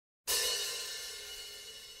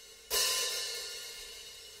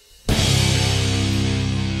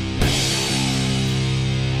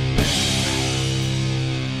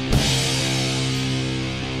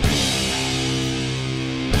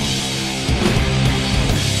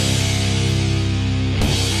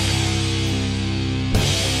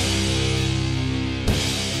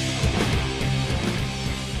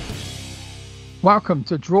Welcome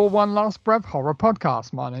to Draw One Last Breath Horror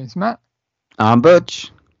Podcast. My name's Matt. I'm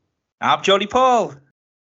Butch. I'm Jolly Paul.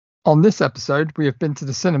 On this episode, we have been to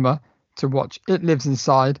the cinema to watch It Lives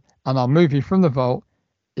Inside, and our movie from the vault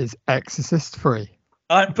is Exorcist 3.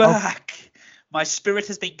 I'm back. My spirit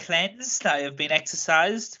has been cleansed. I have been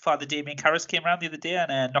exorcised. Father Damien Karras came around the other day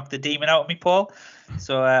and knocked the demon out of me, Paul.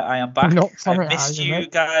 So I am back. I missed you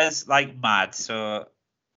guys like mad. So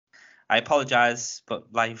I apologise,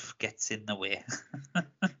 but life gets in the way.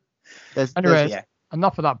 Anyway,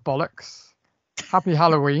 enough of that bollocks. Happy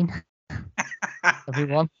Halloween,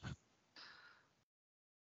 everyone.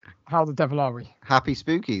 How the devil are we? Happy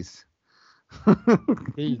Spookies.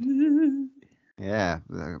 Indeed. Yeah,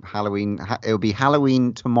 Halloween. It'll be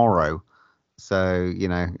Halloween tomorrow. So, you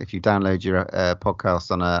know, if you download your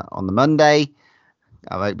podcast on the Monday,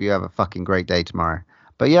 I hope you have a fucking great day tomorrow.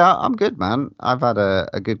 But yeah, I'm good, man. I've had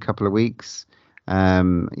a good couple of weeks.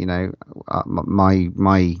 You know,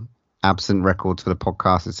 my absent records for the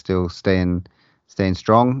podcast is still staying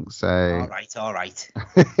strong. So all right.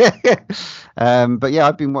 But yeah,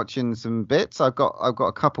 I've been watching some bits. I've got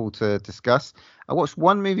a couple to discuss. I watched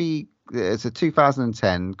one movie. It's a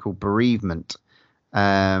 2010 called Bereavement.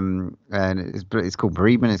 And it's called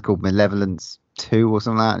Bereavement. It's called Malevolence 2 or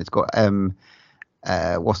something like that. It's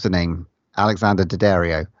got what's the name? Alexander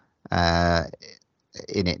Daddario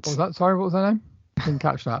in it. What was that? Sorry, what was her name? Didn't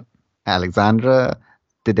catch that. Alexandra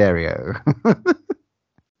Daddario.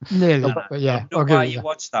 Nearly, but yeah. I don't know why you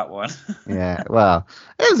watched that one. Yeah, well,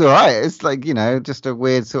 it was all right. It's like, you know, just a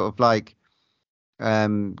weird sort of like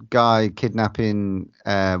guy kidnapping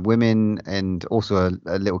women and also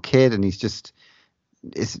a little kid, and it's just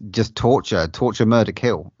torture, murder,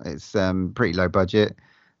 kill. It's pretty low budget,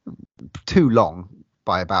 too long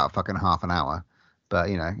by about a fucking half an hour, but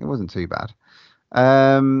you know, it wasn't too bad.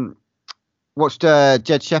 Watched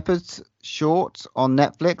Jed Shepherd's short on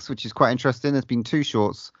Netflix, which is quite interesting. There's been two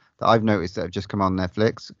shorts that I've noticed that have just come on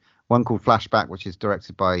Netflix. One called Flashback, which is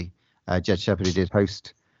directed by Jed Shepherd, who did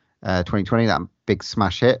Host 2020, that big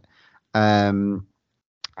smash hit. And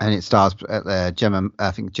it stars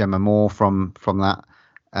Gemma Moore from that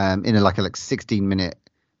in a 16-minute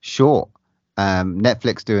short.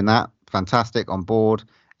 Netflix doing that, fantastic, on board.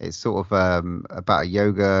 It's sort of about a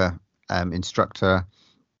yoga instructor,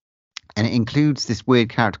 and it includes this weird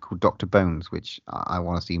character called Dr. Bones, which I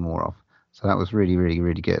want to see more of. So that was really, really,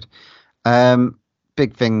 really good.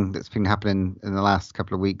 Big thing that's been happening in the last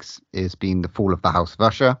couple of weeks is been the fall of the House of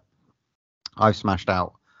Usher. I've smashed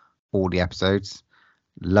out all the episodes.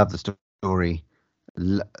 Love the story.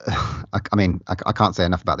 I mean, I can't say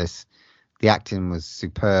enough about this. The acting was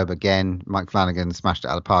superb again. Mike Flanagan smashed it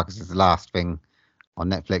out of the park. This is the last thing on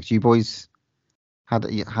Netflix. You boys had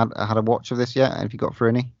a watch of this yet? Have you got through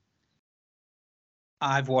any?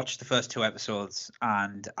 I've watched the first two episodes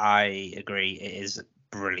and I agree, it is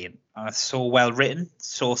brilliant. So well written,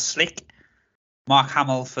 so slick. Mark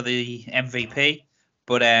Hamill for the MVP,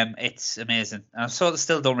 but it's amazing. And I sort of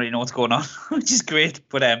still don't really know what's going on, which is great.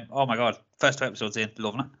 But oh my god, first two episodes in,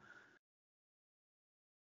 loving it.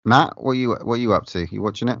 Matt, what are you up to? You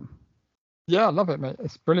watching it? Yeah, I love it, mate.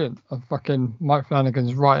 It's brilliant. Fucking Mike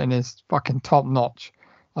Flanagan's writing is fucking top notch.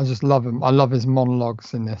 I just love him. I love his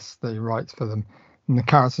monologues in this that he writes for them. And the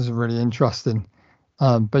characters are really interesting.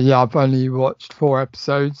 But yeah, I've only watched 4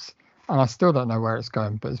 episodes and I still don't know where it's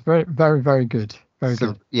going, but it's very, very, very good. Very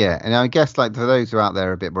good. Yeah, and I guess like for those who are out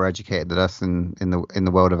there a bit more educated than us in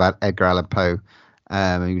the world of Edgar Allan Poe,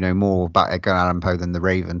 you know more about Edgar Allan Poe than The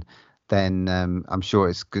Raven, then I'm sure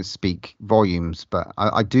it's going to speak volumes. But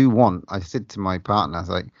I said to my partner, I was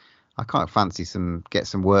like, I can't fancy get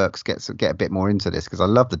some works, get a bit more into this because I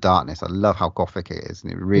love the darkness. I love how gothic it is,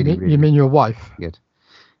 and it really. You mean your wife? Good.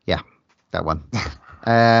 Yeah, that one.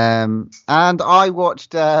 And I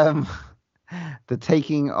watched The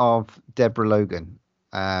Taking of Deborah Logan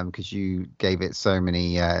because you gave it so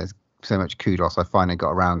much kudos. I finally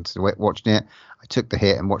got around to watching it. I took the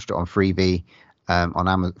hit and watched it on Freevee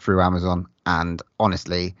through Amazon, and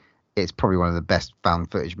honestly, it's probably one of the best found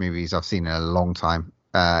footage movies I've seen in a long time.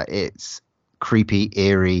 It's creepy,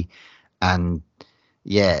 eerie, and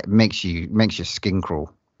yeah, it makes your skin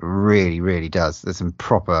crawl. Really, really does. There's some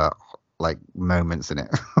proper like moments in it.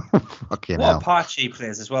 Fucking what hell. A part she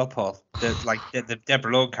plays as well, Paul. The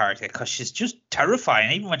Deborah Logan character, because she's just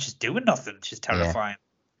terrifying. Even when she's doing nothing, she's terrifying.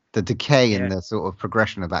 Yeah. The decay and the sort of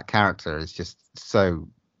progression of that character is just so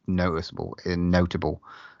noticeable and notable.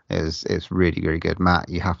 It's really, really good. Matt,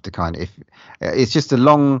 you have to kind of, if it's just a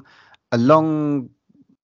long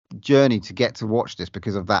journey to get to watch this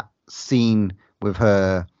because of that scene with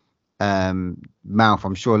her mouth.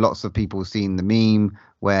 I'm sure lots of people have seen the meme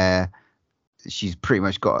where she's pretty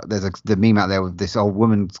much got. There's the meme out there with this old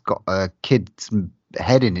woman's got a kid's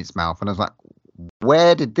head in its mouth, and I was like,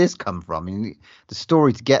 where did this come from? I mean, the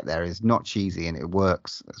story to get there is not cheesy and it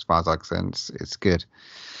works as far as I'm concerned. It's good.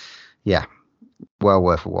 Yeah, well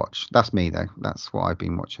worth a watch. That's me though. That's what I've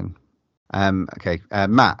been watching. Okay,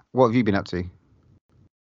 Matt, what have you been up to?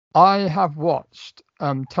 I have watched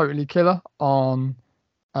Totally Killer on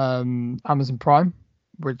Amazon Prime,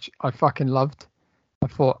 which I fucking loved. I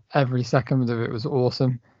thought every second of it was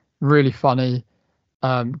awesome. Really funny.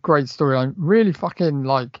 Great storyline. Really fucking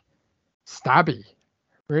like stabby.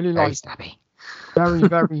 Really Very like stabby. very,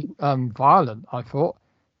 very violent, I thought.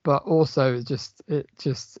 But also it just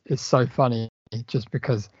is so funny just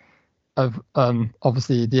because of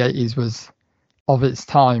obviously the 80s was of its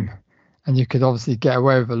time and you could obviously get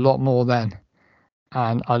away with a lot more then.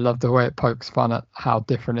 And I love the way it pokes fun at how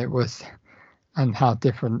different it was and how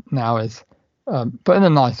different now is. But in a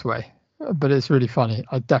nice way. But it's really funny.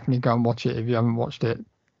 I'd definitely go and watch it if you haven't watched it.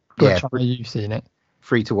 Yeah, Butch, I know you've seen it.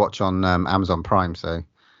 free to watch on Amazon Prime. So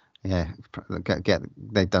yeah,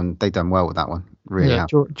 they've done well with that one. Really have.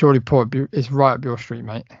 Geordie Port is right up your street,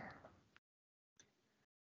 mate.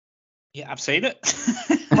 Yeah, I've seen it.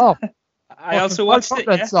 Oh, I also watched it.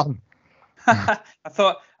 Yeah. Son. I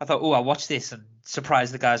thought, oh, I'll watch this and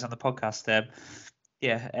surprise the guys on the podcast. And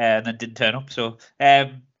then didn't turn up. So,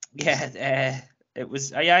 it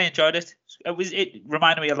was. I enjoyed it. It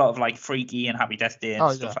reminded me a lot of like Freaky and Happy Death Day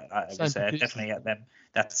and stuff like that. It was definitely at them.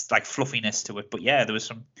 That's like fluffiness to it. But yeah, there was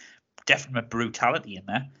some definite brutality in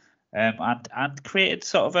there, and created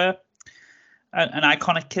sort of an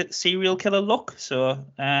iconic serial killer look. So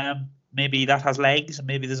maybe that has legs, and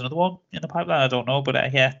maybe there's another one in the pipeline. I don't know, but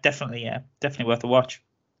definitely worth a watch.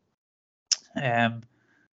 Do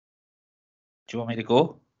you want me to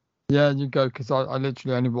go? Yeah, you go, because I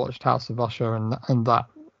literally only watched House of Usher and that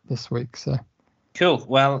this week. So cool.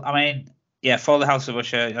 Well, I mean, yeah, for the House of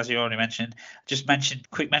Usher, as you already mentioned,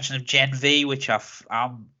 quick mention of Gen V, which I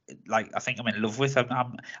think I'm in love with. I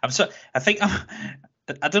don't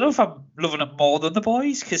know if I'm loving it more than the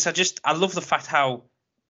boys, because I love the fact how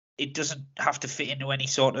it doesn't have to fit into any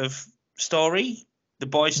sort of story. The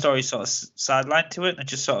boys' story is sort of sidelined to it, and it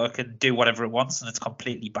just sort of can do whatever it wants, and it's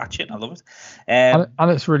completely batshit. I love it.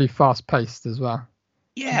 And it's really fast paced as well.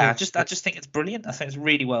 Yeah, I just think it's brilliant. I think it's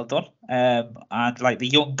really well done. And like the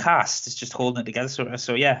young cast is just holding it together.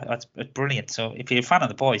 So yeah, it's brilliant. So if you're a fan of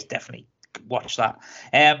the boys, definitely watch that.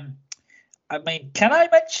 I mean, can I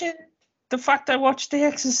mention the fact I watched The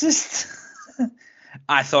Exorcist?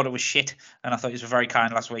 I thought it was shit, and I thought you were very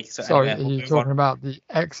kind last week. So sorry, anyway, are you talking about The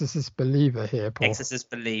Exorcist Believer here, Paul? Exorcist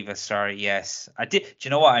Believer. Sorry, yes, I did. Do you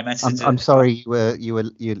know what I meant? I'm sorry, you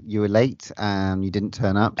were late and you didn't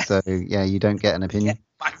turn up. So yeah, you don't get an opinion.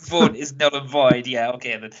 Yeah, my vote is null and void. Yeah,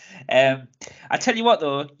 okay then. I tell you what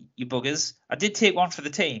though, you buggers, I did take one for the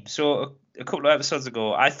team. So a couple of episodes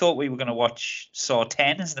ago, I thought we were going to watch Saw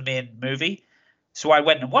 10 as the main movie. So I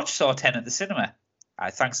went and watched Saw 10 at the cinema.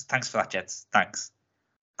 Thanks for that, Jets. Thanks.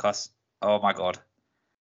 Because, oh my God.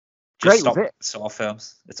 Just stop Saw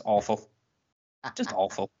films. It's awful. Just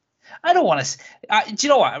awful. I don't want to. Do you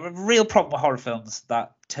know what? I have a real problem with horror films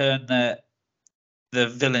that turn the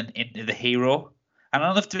villain into the hero. And I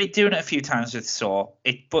know they've been doing it a few times with Saw,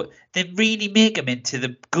 but they really make him into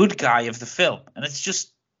the good guy of the film. And it's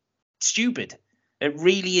just stupid. It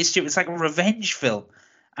really is stupid. It's like a revenge film.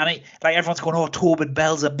 And everyone's going, oh, Tobin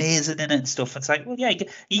Bell's amazing in it and stuff. It's like, well, yeah,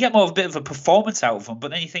 you get more of a bit of a performance out of him.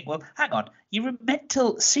 But then you think, well, hang on, you're a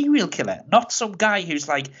mental serial killer, not some guy who's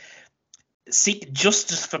like seeking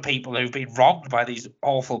justice for people who've been wronged by these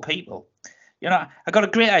awful people. You know, I got a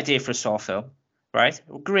great idea for a Saw film, right?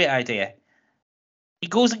 A great idea. He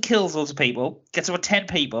goes and kills loads of people, gets over 10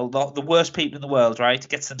 people, the worst people in the world, right?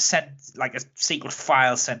 Gets them sent, like a secret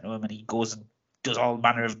file sent to him, and he goes and does all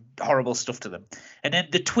manner of horrible stuff to them. And then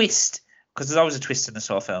the twist, because there's always a twist in the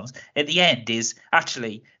Saw films, at the end is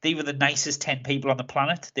actually they were the nicest 10 people on the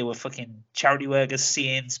planet. They were fucking charity workers,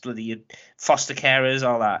 saints, bloody foster carers,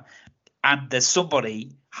 all that. And there's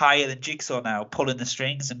somebody higher than Jigsaw now pulling the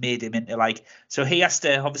strings and made him into so he has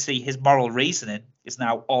to, obviously his moral reasoning is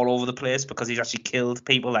now all over the place because he's actually killed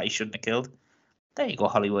people that he shouldn't have killed. There you go,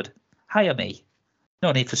 Hollywood. Hire me.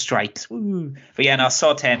 No need for strikes. Woo. But yeah, no,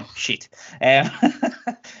 Saw 10, shit. And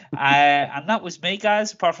that was me,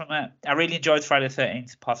 guys. Apart from that, I really enjoyed Friday the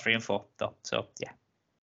 13th, part 3 and 4, though. So yeah.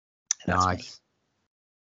 That's nice.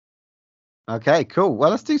 Me. Okay, cool. Well,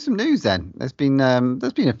 let's do some news then. There's been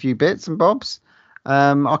a few bits and bobs.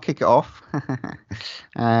 I'll kick it off.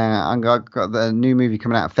 I've got the new movie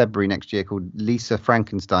coming out in February next year called Lisa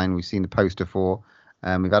Frankenstein. We've seen the poster for.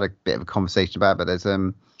 We've had a bit of a conversation about it, but there's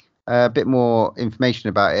a bit more information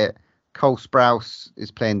about it. Cole Sprouse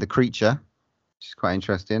is playing the creature, which is quite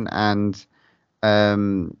interesting, and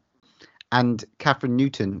Catherine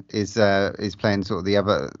Newton is playing sort of the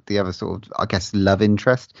other sort of, I guess, love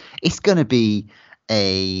interest. It's going to be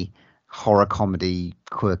a horror comedy,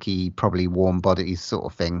 quirky, probably warm bodies sort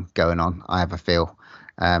of thing going on. I have a feel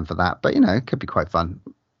for that, but it could be quite fun.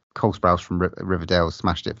 Cole Sprouse from Riverdale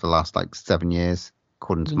smashed it for the last 7 years,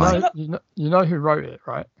 according to you know who wrote it,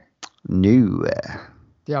 right? No.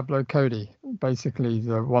 Diablo Cody, basically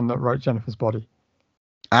the one that wrote Jennifer's Body.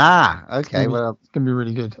 Okay. It's gonna be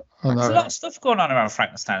really good. There's a lot of stuff going on around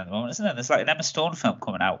Frankenstein at the moment, isn't there? There's an Emma Stone film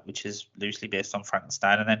coming out, which is loosely based on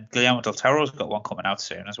Frankenstein, and then Guillermo del Toro's got one coming out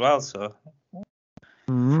soon as well. So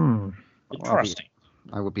interesting.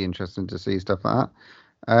 I would be interested to see stuff like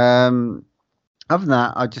that. Other than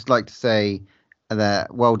that, I'd just like to say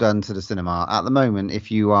that well done to the cinema. At the moment,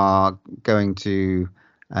 if you are going to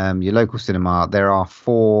your local cinema, there are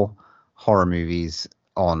 4 horror movies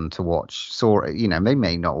on to watch. So they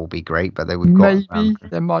may not all be great, but we've got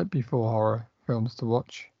there might be 4 horror films to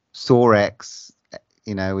watch. Saw X,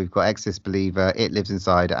 we've got Exorcist Believer, It Lives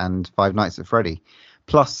Inside, and Five Nights at Freddy.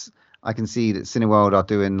 Plus, I can see that Cineworld are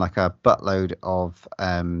doing a buttload of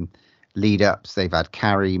lead ups. They've had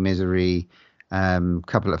Carrie, Misery,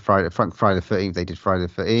 couple of Friday the 13th. They did Friday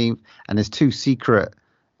the 13th, and there's 2 secret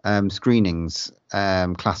screenings,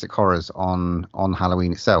 classic horrors on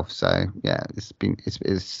Halloween itself. So yeah,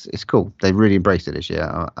 it's cool. They really embraced it this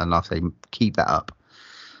year, and I'll say keep that up.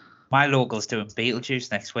 My local's doing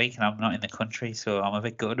Beetlejuice next week, and I'm not in the country, so I'm a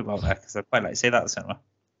bit good about that because I'd quite like to see that at the cinema.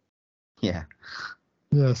 Yeah,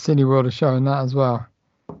 Cineworld are showing that as well.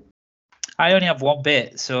 I only have one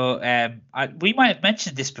bit, so we might have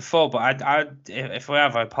mentioned this before, but if we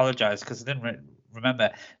have, I apologise because I didn't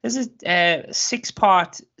remember. There's a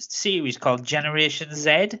 6-part series called Generation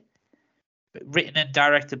Z, written and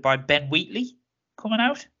directed by Ben Wheatley, coming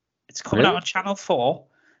out. It's coming out on Channel 4.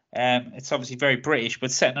 It's obviously very British,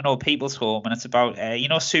 but set in an old people's home, and it's about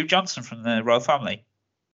Sue Johnson from the royal family.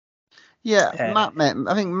 Yeah,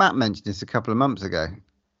 I think Matt mentioned this a couple of months ago.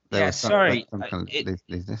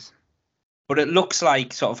 But it looks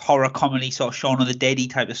like sort of horror comedy, sort of Shaun of the Dead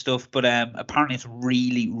type of stuff. But apparently it's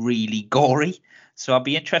really, really gory. So I'll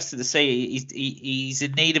be interested to see. He's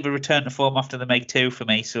in need of a return to form after the Meg 2 for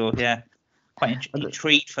me. So yeah, quite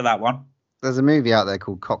intrigued for that one. There's a movie out there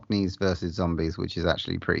called Cockneys versus Zombies, which is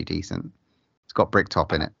actually pretty decent. It's got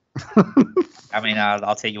Bricktop in it. I mean,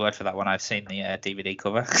 I'll take your word for that one. I've seen the DVD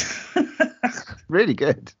cover. Really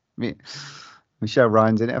good. I mean, Michelle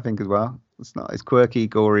Ryan's in it, I think, as well. It's quirky,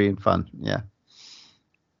 gory, and fun. Yeah.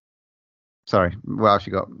 Sorry, what else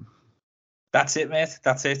you got? That's it, mate.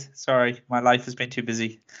 That's it. Sorry, my life has been too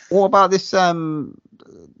busy. What about this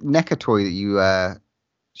NECA toy that you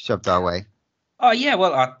shoved our way? Oh yeah,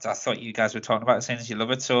 well I thought you guys were talking about it, saying as you love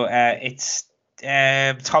it. So it's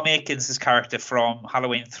Tom Aikens' character from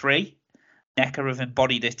Halloween 3. NECA have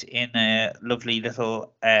embodied it in a lovely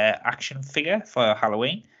little action figure for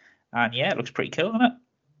Halloween, and yeah, it looks pretty cool, doesn't it?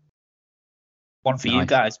 One for you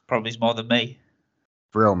guys, probably is more than me.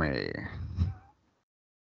 Thrill me.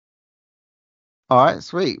 All right,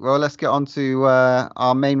 sweet. Well, let's get on to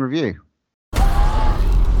our main review.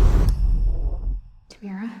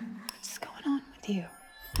 Tamara, what's going on with you?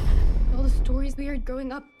 All the stories we heard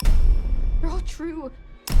growing up, they're all true.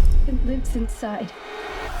 It lives inside.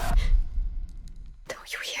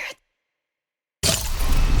 Don't you hear it?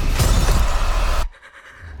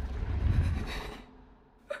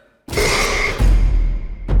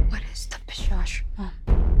 What is the Pishash, Mom?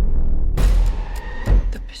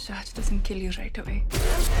 The Pishash doesn't kill you right away.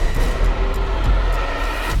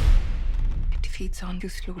 It feeds on you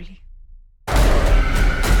slowly.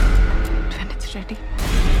 When it's ready,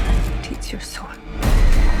 it eats your soul.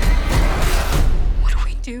 What do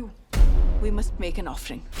we do? We must make an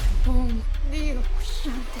offering. Om Dio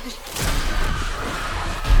Shanti.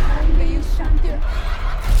 Only you Shanti.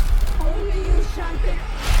 Only you Shanti.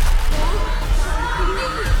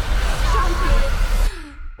 Shanti.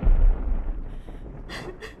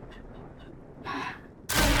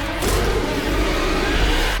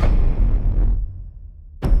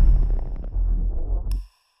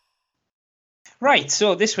 Right,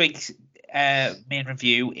 so this week's main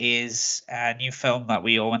review is a new film that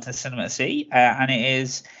we all went to the cinema to see, and it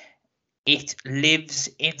is It Lives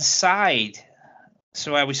Inside.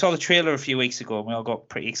 So we saw the trailer a few weeks ago, and we all got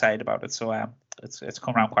pretty excited about it. So it's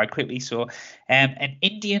come around quite quickly. So an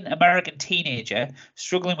Indian American teenager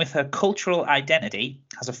struggling with her cultural identity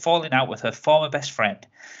has a falling out with her former best friend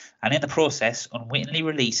and in the process unwittingly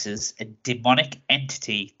releases a demonic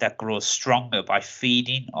entity that grows stronger by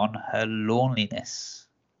feeding on her loneliness.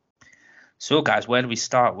 So, guys, where do we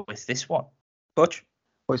start with this one? Butch?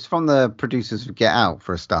 Well, it's from the producers of Get Out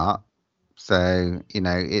for a start. So,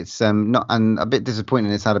 it's not, and a bit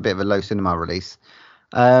disappointing it's had a bit of a low cinema release.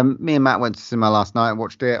 Me and Matt went to cinema last night and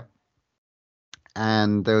watched it.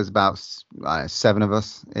 And there was about 7 of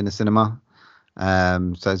us in the cinema.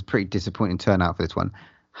 So it's a pretty disappointing turnout for this one.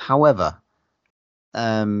 However,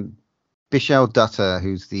 Bishal Dutta,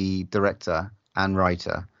 who's the director and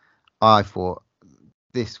writer, I thought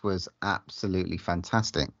this was absolutely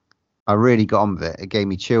fantastic. I really got on with it. It gave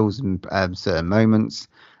me chills in certain moments.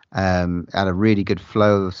 Had a really good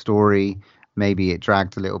flow of story. Maybe it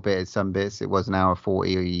dragged a little bit at some bits. It was an hour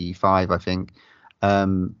 45, I think.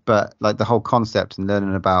 But like the whole concept and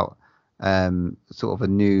learning about sort of a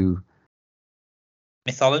new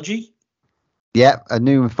mythology. Yeah, a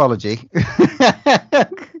new mythology.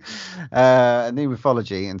 A new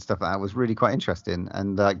mythology and stuff like that was really quite interesting.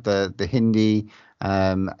 And like the Hindi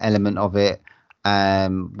element of it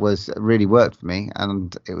was really worked for me,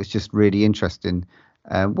 and it was just really interesting.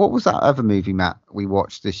 What was that other movie, Matt, we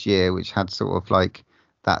watched this year, which had sort of like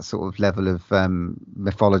that sort of level of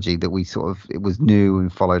mythology that we sort of, it was new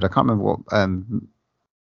and followed. I can't remember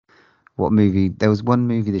what movie. There was one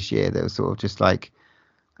movie this year that was sort of just like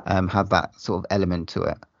had that sort of element to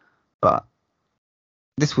it, but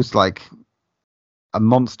this was like a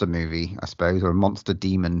monster movie, I suppose, or a monster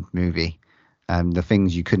demon movie. The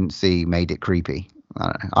things you couldn't see made it creepy.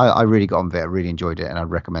 I really got on with it. I really enjoyed it, and I'd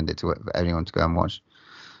recommend it to anyone to go and watch.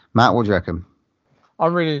 Matt, what do you reckon? I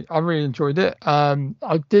really enjoyed it.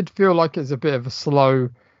 I did feel like it's a bit of a slow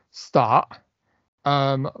start,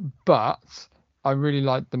 but I really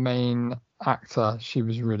liked the main actor. She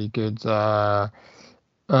was really good.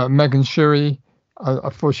 Megan Shuri, I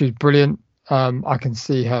thought she was brilliant. I can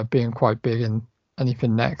see her being quite big in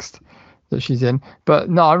anything next that she's in. But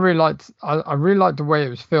no, I really liked the way it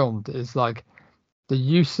was filmed. It's like the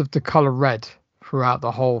use of the color red throughout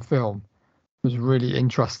the whole film was really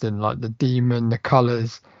interesting. Like the demon, the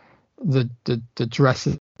colors, the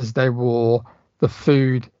dresses they wore, the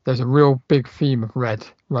food. There's a real big theme of red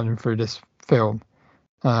running through this film.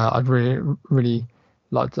 I'd really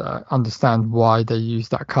like to understand why they use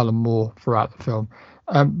that color more throughout the film.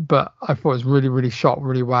 But I thought it was really shot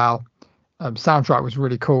really well. Soundtrack was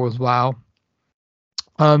really cool as well.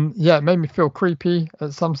 Yeah, it made me feel creepy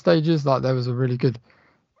at some stages. Like there was a really good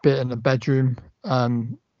bit in the bedroom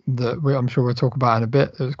that I'm sure we'll talk about in a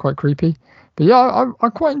bit. It was quite creepy. But yeah, I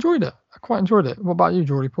quite enjoyed it. What about you,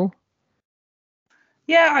 Geordie Paul?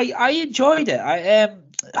 Yeah, I enjoyed it.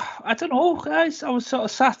 I don't know, guys. I was sort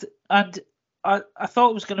of sat and I thought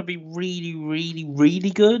it was going to be really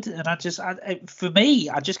good, and for me,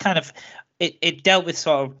 I just kind of it dealt with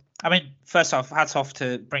sort of. I mean, first off, hats off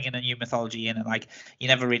to bringing a new mythology in, and like you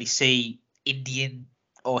never really see Indian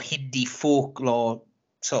or Hindi folklore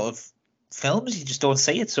sort of films. You just don't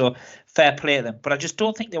see it, so fair play to them. But I just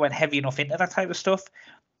don't think they went heavy enough into that type of stuff.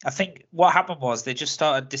 I think what happened was they just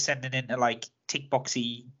started descending into like tick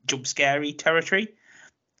boxy, jump scary territory.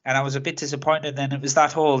 And I was a bit disappointed. Then it was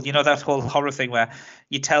that whole horror thing where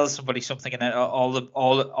you tell somebody something and then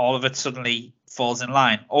all of it suddenly falls in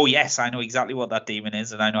line. Oh yes, I know exactly what that demon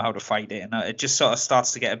is and I know how to fight it. And it just sort of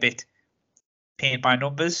starts to get a bit paint by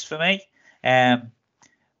numbers for me.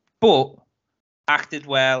 But acted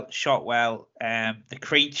well, shot well. The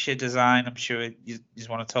creature design, I'm sure you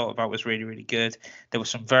want to talk about, was really good. There were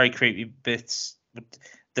some very creepy bits.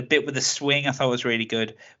 The bit with the swing I thought was really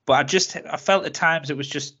good, but I felt at times it was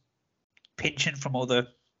just pinching from other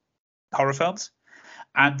horror films.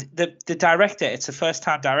 And the director, it's a first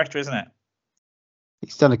time director, isn't it?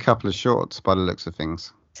 He's done a couple of shorts by the looks of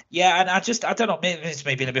things. Yeah, and I don't know, maybe it's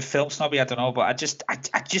maybe a bit film snobby, I don't know, but I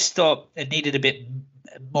just thought it needed a bit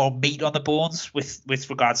more meat on the bones with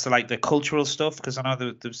regards to like the cultural stuff, because I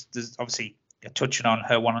know there's obviously touching on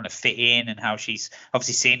her wanting to fit in and how she's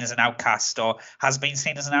obviously seen as an outcast, or has been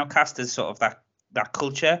seen as an outcast, as sort of that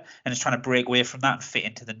culture, and is trying to break away from that and fit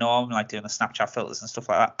into the norm, like doing the Snapchat filters and stuff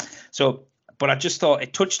like that. So, but I just thought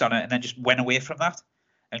it touched on it and then just went away from that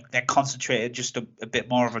and then concentrated just a bit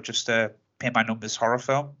more of a paint by numbers horror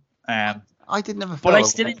film. I did never, but I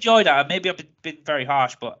still enjoyed it. Maybe I've been very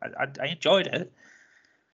harsh, but I enjoyed it.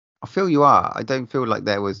 I feel you are. I don't feel like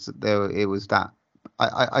it was that.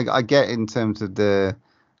 I get in terms of the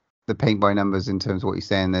paint by numbers, in terms of what you're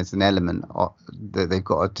saying. There's an element that they've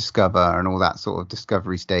got to discover and all that sort of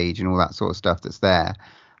discovery stage and all that sort of stuff that's there.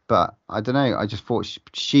 But I don't know. I just thought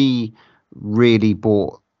she really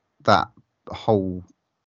brought that whole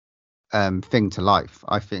thing to life.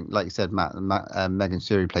 I think, like you said, Megan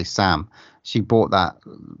Suri plays Sam. She brought that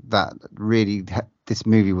really. This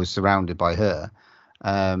movie was surrounded by her,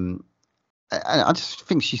 and I just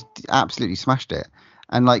think she absolutely smashed it.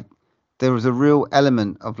 And like, there was a real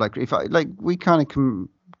element of like, if I like, we kind of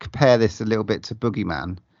compare this a little bit to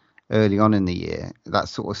Boogeyman early on in the year. That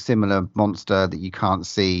sort of similar monster that you can't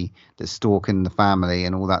see, that's stalking the family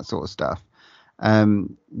and all that sort of stuff.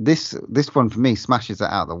 This one for me smashes it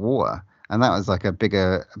out of the water, and that was like a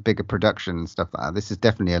bigger production and stuff like that. This is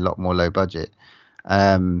definitely a lot more low budget,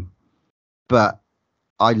 but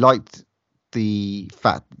I liked the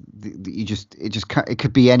fact that it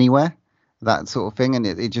could be anywhere, that sort of thing, and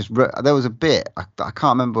it just there was a bit I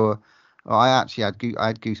can't remember. I actually had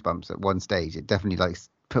goosebumps at one stage. It definitely like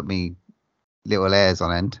put me little hairs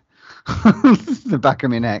on end, the back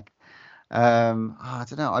of my neck. I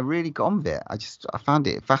don't know. I really got on with it. I found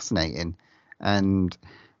it fascinating, and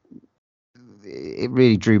it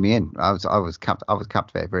really drew me in. I was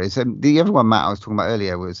captivated by it. So the other one, Matt, I was talking about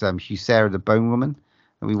earlier was Sarah the Bone Woman,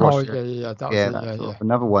 and we watched.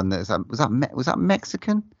 Another one was that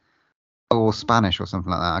Mexican or Spanish or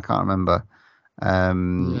something like that. I can't remember. I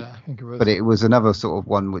think it was. But it was another sort of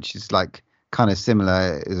one which is like kind of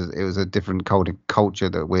similar. It was a different culture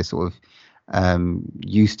that we're sort of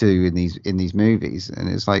used to in these movies, and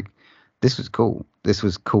it's like this was cool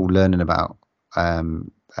learning about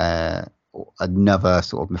another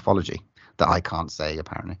sort of mythology that I can't say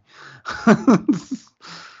apparently.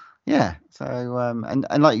 Yeah, so and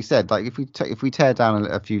like you said, like if we tear down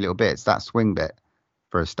a few little bits, that swing bit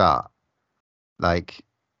for a start, like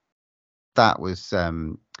that was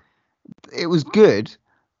it was good,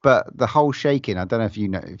 but the whole shaking, I don't know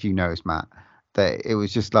if you noticed, Matt, that it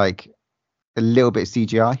was just like a little bit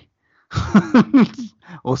CGI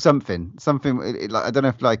or something. Like, I don't know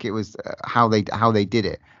if like it was how they did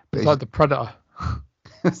it. But it's like the Predator.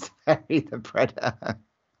 It's very the Predator.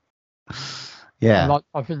 Yeah. Like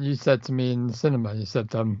I think you said to me in the cinema, you said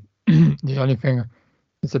the only thing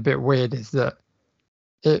that's a bit weird is that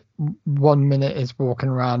it 1 minute is walking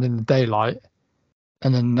around in the daylight,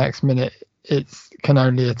 and then the next minute it can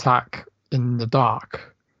only attack in the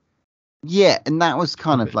dark. Yeah, and that was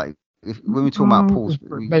kind of like when we're talking about Paul's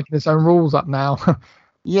making his own rules up now.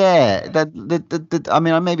 Yeah, I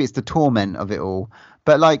mean, maybe it's the torment of it all,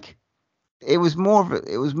 but like it was more of a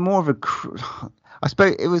I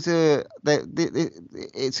suppose it was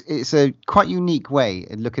it's a quite unique way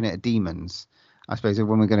of looking at demons. I suppose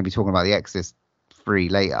when we're going to be talking about the Exorcist 3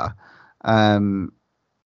 later,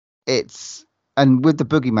 it's, and with the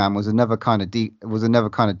Boogeyman was another kind of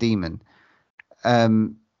demon.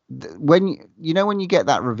 When you get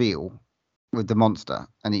that reveal with the monster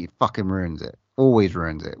and he fucking ruins it, always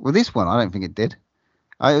ruins it. Well, this one I don't think it did.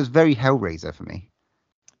 It was very Hellraiser for me.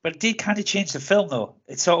 But it did kind of change the film, though.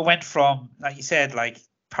 It sort of went from, like you said, like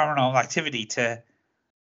Paranormal Activity to,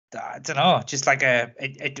 I don't know, just like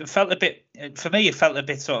it felt a bit, for me, it felt a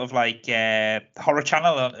bit sort of like Horror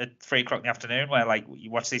Channel at 3 o'clock in the afternoon, where like you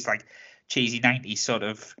watch this like cheesy 90s sort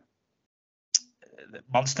of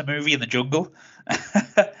monster movie in the jungle.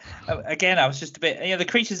 Again, I was just a bit, the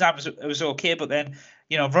creatures it was okay, but then,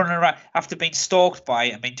 running around after being stalked by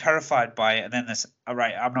it and being terrified by it, and then this, all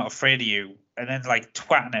right, I'm not afraid of you, and then like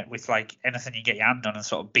twatting it with like anything you get your hand on and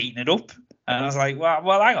sort of beating it up, and I was like,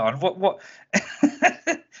 well, hang on, what?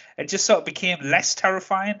 It just sort of became less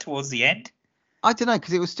terrifying towards the end. I don't know,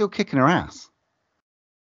 because it was still kicking her ass.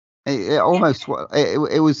 It almost,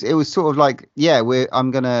 it was sort of like, yeah,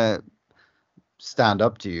 I'm gonna stand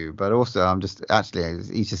up to you, but also I'm just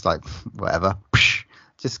he's just like whatever,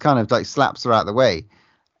 just kind of like slaps her out of the way.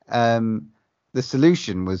 The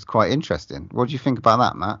solution was quite interesting. What do you think about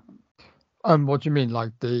that, Matt? What do you mean,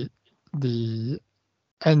 like the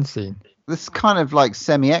end scene? This kind of like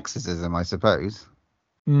semi-exorcism, I suppose.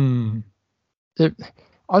 I don't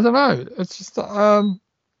know. It's just I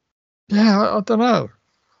don't know.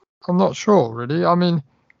 I'm not sure really. I mean,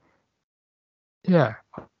 yeah,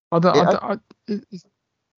 I don't know.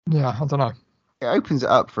 It opens it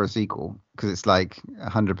up for a sequel because it's like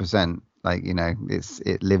 100%, like,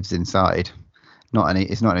 it lives inside. It's not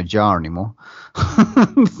in a jar anymore.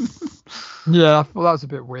 Yeah, I thought that was a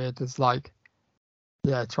bit weird. It's like,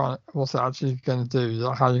 what's it actually going to do?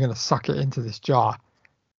 Like, how are you going to suck it into this jar?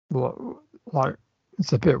 Like,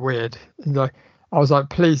 it's a bit weird. Like, I was like,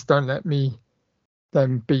 please don't let me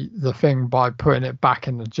then beat the thing by putting it back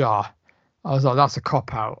in the jar. I was like, that's a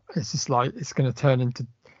cop out. It's just like it's going to turn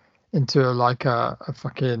into like a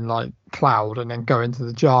fucking like cloud and then go into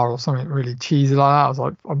the jar or something really cheesy like that. I was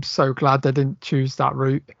like, I'm so glad they didn't choose that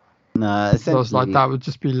route. No, I was like, that would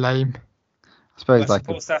just be lame. suppose I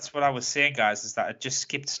suppose that's what I was saying, guys, is that it just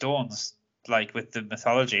skipped stones. Like with the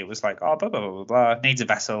mythology, it was like, oh, blah, blah, blah, blah, blah, needs a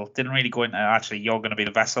vessel. Didn't really go into, actually, you're going to be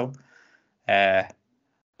the vessel.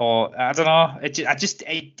 Or, I don't know. It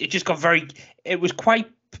just got very,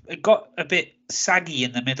 it got a bit saggy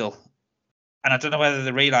in the middle. And I don't know whether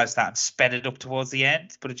they realised that and sped it up towards the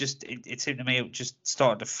end, but it seemed to me it just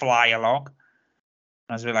started to fly along. And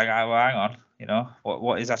I was a bit like, oh, well, hang on,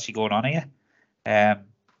 what is actually going on here?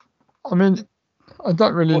 I mean, I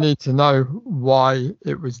don't really need to know why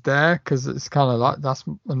it was there, because it's kind of like, that's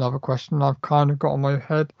another question I've kind of got on my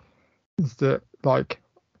head, is that, like,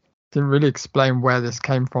 didn't really explain where this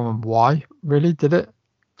came from and why, really, did it?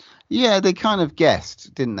 Yeah, they kind of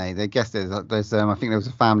guessed, didn't they? They guessed there's I think there was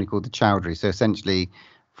a family called the Chowdhury. So essentially,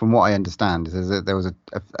 from what I understand, is that there was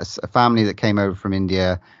a family that came over from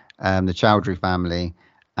India, the Chowdhury family,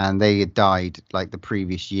 and they had died like the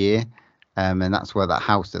previous year, and that's where that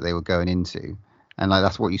house that they were going into, and like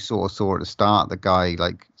that's what you saw at the start. The guy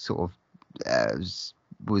like sort of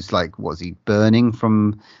was like, was he burning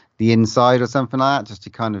from the inside or something like that, just to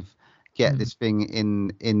kind of get this thing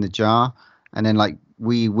in the jar. And then like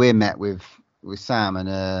we're met with Sam and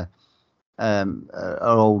our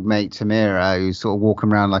old mate Tamira, who's sort of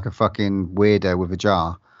walking around like a fucking weirdo with a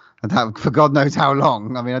jar, and that for God knows how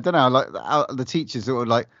long. I mean, I don't know. Like the teachers sort of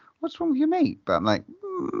like, what's wrong with your mate? But I'm like,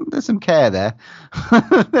 there's some care there.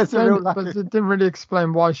 There's a real But it didn't really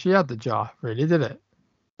explain why she had the jar, really, did it?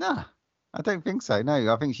 No, I don't think so.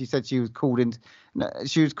 No, I think she said she was called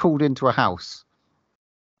into a house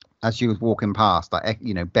as she was walking past, like,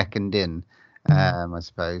 beckoned in, I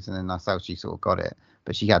suppose, and then that's how she sort of got it.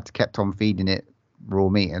 But she kept on feeding it raw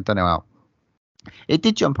meat. I don't know how. It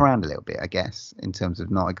did jump around a little bit, I guess, in terms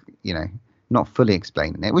of not fully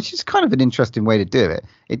explaining it, which is kind of an interesting way to do it.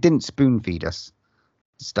 It didn't spoon feed us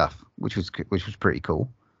stuff, which was pretty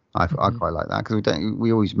cool. I quite like that, because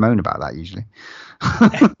we always moan about that usually.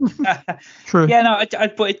 True. Yeah, no,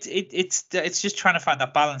 but it's just trying to find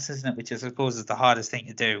that balance, isn't it? Which I suppose is the hardest thing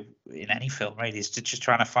to do in any film, really, is to just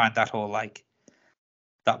trying to find that whole like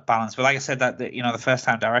that balance. But like I said, that the first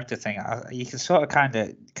time director thing, you can sort of kind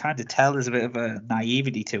of tell there's a bit of a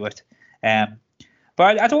naivety to it.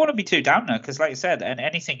 But I don't want to be too down there, because like I said, and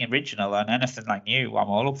anything original and anything like new, I'm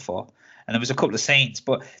all up for. And there was a couple of scenes,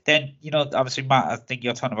 but then, obviously, Matt, I think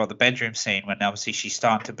you're talking about the bedroom scene when obviously she's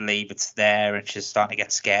starting to believe it's there and she's starting to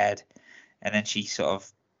get scared. And then she sort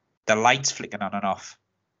of, the lights flicking on and off.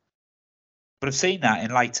 But I've seen that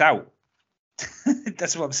in Lights Out.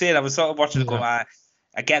 That's what I'm saying. I was sort of watching it going, I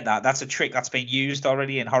get that. That's a trick that's been used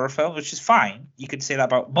already in horror films, which is fine. You could say that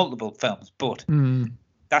about multiple films, but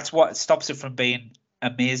that's what stops it from being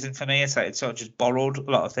amazing for me. It's like it sort of just borrowed a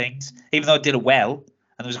lot of things, even though it did it well.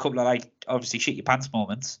 And there was a couple of, like, obviously shit your pants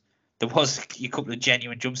moments. There was a couple of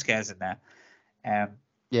genuine jump scares in there.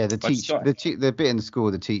 Yeah, the bit in the school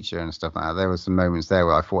with the teacher and stuff like that. There were some moments there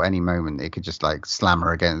where I thought any moment it could just like slam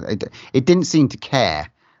her again. It didn't seem to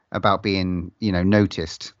care about being,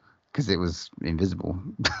 noticed, because it was invisible.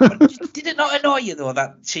 Did it not annoy you though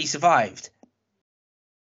that she survived?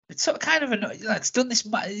 It's sort of kind of annoying. It's done this.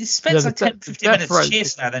 It spends like 10-15 minutes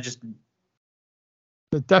chasing her, then just.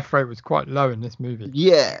 The death rate was quite low in this movie.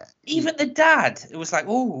 Yeah. Even the dad, it was like,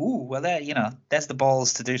 well, there, there's the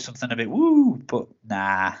balls to do something a bit woo, but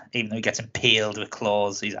nah. Even though he gets impaled with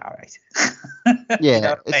claws, he's all right.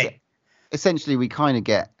 Yeah. Essentially, we kind of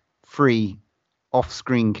get 3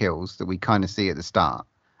 off-screen kills that we kind of see at the start,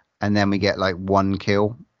 and then we get like 1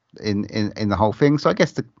 kill in the whole thing. So I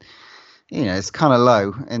guess it's kind of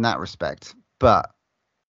low in that respect, but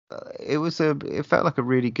it felt like a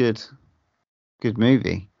really good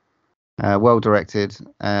movie, well directed,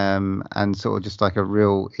 and sort of just like a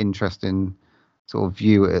real interesting sort of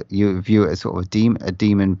view it as sort of a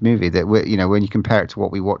demon movie that when you compare it to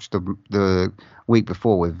what we watched the week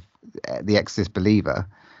before with The Exorcist Believer,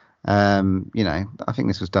 I think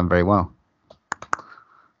this was done very well.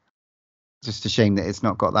 Just a shame that it's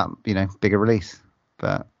not got that bigger release,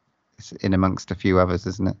 but it's in amongst a few others,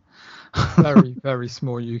 isn't it? Very, very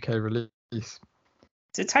small UK release.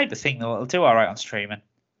 It's a type of thing though. It'll do all right on streaming.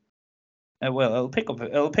 It will.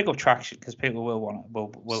 It'll pick up traction, because people will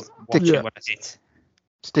watch it when it's hit.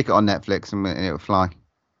 Stick it on Netflix and it'll fly.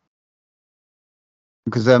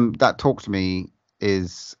 Because that Talk to Me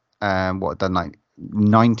is done like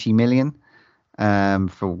 90 million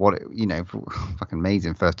for what for fucking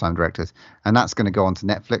amazing first time directors, and that's going to go on to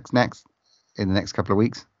Netflix in the next couple of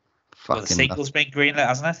weeks. Well, the sequel's been greenlit,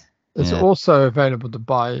 hasn't it? It's also available to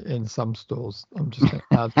buy in some stores. I'm just going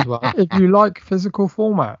to add as well. If you like physical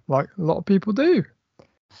format, like a lot of people do.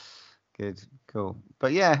 Good, cool.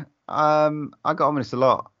 But yeah, I got on with this a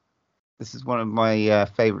lot. This is one of my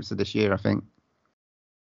favourites of this year, I think.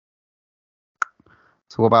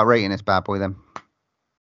 So what about rating this bad boy then?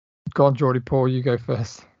 Go on, Geordie Paul, you go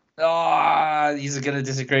first. Oh, you're going to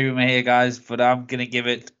disagree with me here, guys, but I'm going to give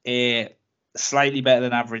it a slightly better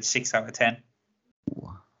than average 6 out of 10.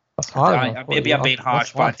 That's high. Maybe I'm being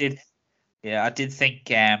harsh, but I did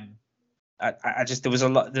think I just there was a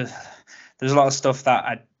lot of stuff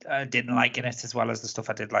that I didn't like in it as well as the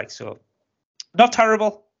stuff I did like. So not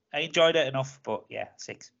terrible. I enjoyed it enough, but yeah,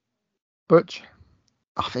 6. Butch.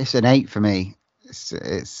 Oh, it's an 8 for me.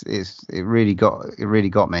 It really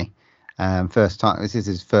got me. First time. This is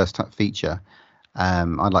his first feature.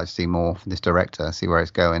 I'd like to see more from this director. See where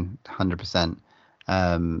it's going. 100%.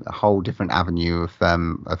 A whole different avenue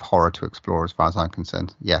of horror to explore, as far as I'm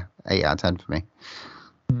concerned. Yeah, 8 out of 10 for me.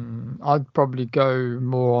 I'd probably go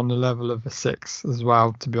more on the level of a 6 as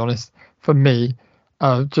well, to be honest. For me,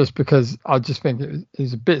 just because I just think it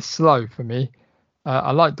was a bit slow for me. I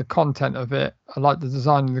like the content of it. I like the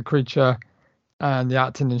design of the creature, and the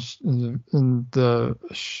acting and the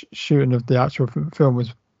shooting of the actual film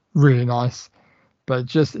was really nice. But it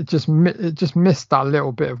just missed that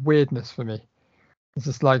little bit of weirdness for me. It's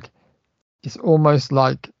just like, it's almost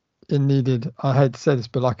like it needed, I hate to say this,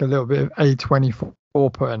 but like a little bit of A24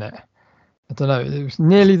 put in it. I don't know. It was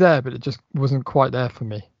nearly there, but it just wasn't quite there for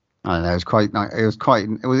me. I don't know. I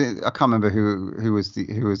can't remember who was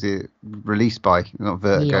it released by? Not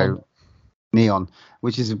Vertigo, Neon,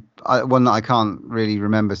 which is one that I can't really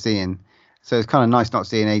remember seeing. So it's kind of nice not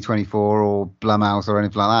seeing A24 or Blumhouse or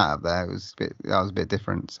anything like that up there. That was a bit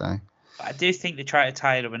different. So I do think they try to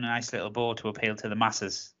tie it up in a nice little bow to appeal to the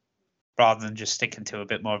masses, rather than just sticking to a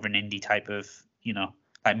bit more of an indie type of,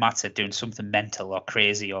 like Matt said, doing something mental or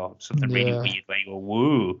crazy or something really weird where you go,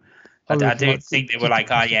 woo. I do think they were like,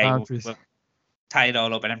 we'll tie it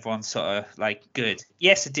all up and everyone's sort of like good.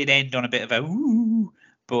 Yes, it did end on a bit of a woo,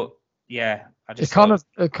 but yeah, it kind of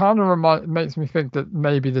makes me think that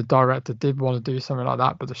maybe the director did want to do something like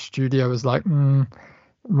that, but the studio was like,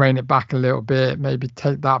 rein it back a little bit, maybe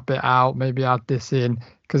take that bit out, maybe add this in,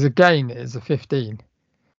 because again, it is a 15.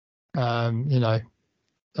 You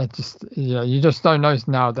just don't know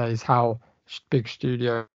nowadays how big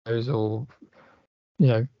studios or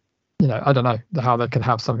I don't know how they could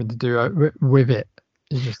have something to do with it.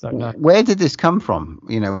 You just don't know. Where did this come from?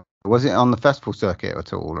 Was it on the festival circuit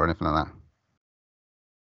at all or anything like that?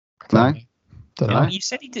 No. Don't know. You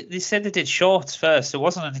said they said they did shorts first. It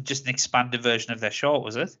wasn't just an expanded version of their short,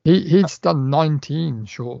 was it? He's done 19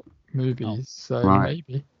 short movies, so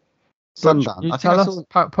maybe. Sundance. You tell us.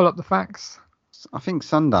 Pull up the facts. I think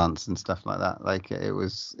Sundance and stuff like that. Like it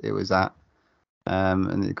was at,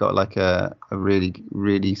 and it got like a really,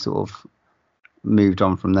 really sort of moved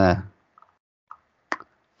on from there,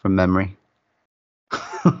 from memory.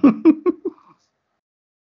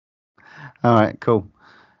 All right, cool.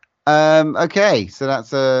 Okay, so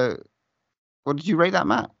that's what did you rate that,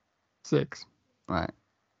 Matt? 6. Right.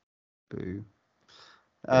 Boo.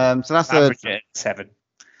 So that's average 7.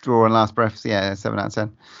 Draw and last breaths. Yeah, 7 out of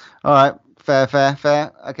 10. All right,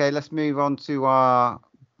 fair. Okay, let's move on to our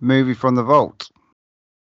movie from the vault.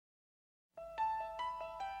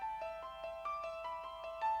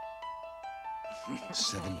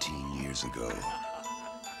 "17 years ago,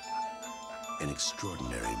 an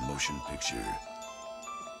extraordinary motion picture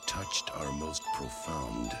touched our most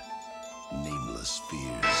profound, nameless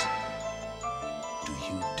fears. Do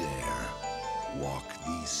you dare walk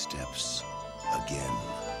these steps again?"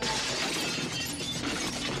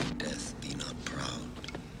 "Death, be not proud,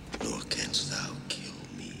 nor canst thou kill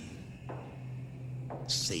me."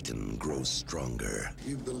 Satan grows stronger.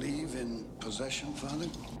 You believe in possession, Father?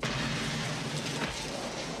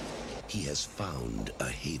 He has found a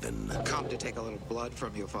haven. Come to take a little blood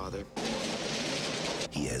from you, Father.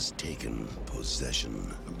 He has taken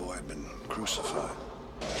possession. The boy had been crucified.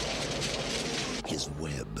 His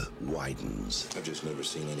web widens. I've just never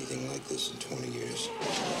seen anything like this in 20 years.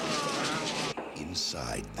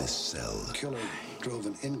 Inside this cell, The killer drove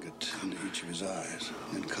an ingot into each of his eyes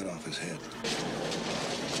and cut off his head.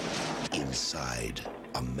 inside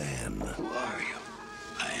a man. Who are you?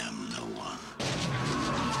 I am no one.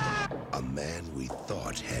 A man we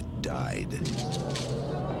thought had died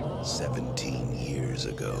 17 years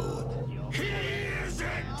ago. He is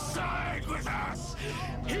inside with us!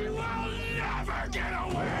 He will never get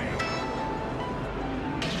away!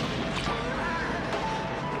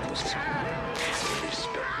 Holy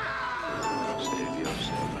Spirit, save your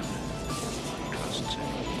servant. Trust in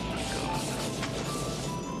God.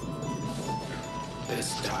 This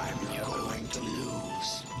time you're going to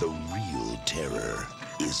lose. The real terror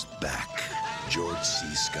is back. George C.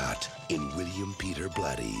 Scott in William Peter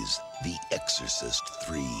Blatty's The Exorcist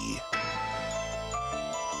 3.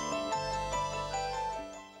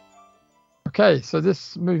 Okay, so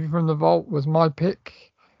this movie from the vault was my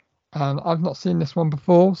pick, and I've not seen this one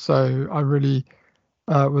before, so I really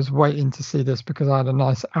was waiting to see this because I had a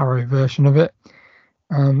nice Arrow version of it.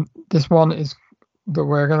 This one is that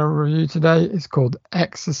we're going to review today is called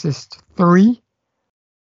Exorcist 3.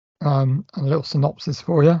 A little synopsis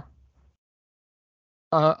for you.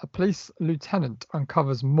 A police lieutenant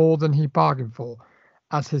uncovers more than he bargained for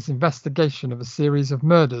as his investigation of a series of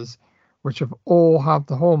murders, which have all had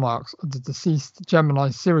the hallmarks of the deceased Gemini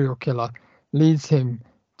serial killer, leads him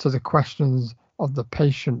to the questions of the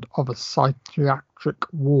patient of a psychiatric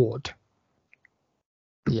ward.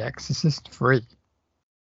 The Exorcist 3.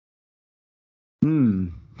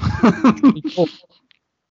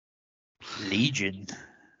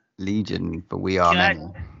 Legion, but we are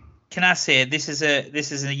many. Can I say this is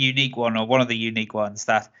a unique one, or one of the unique ones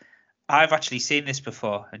that I've actually seen this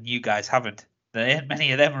before and you guys haven't. There ain't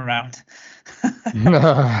many of them around.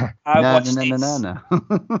 I watched this.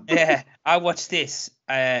 Yeah, I watched this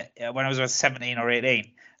when I was about 17 or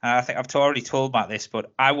 18. And I think I've already told Matt this,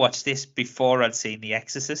 but I watched this before I'd seen The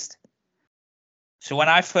Exorcist. So when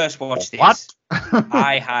I first watched this,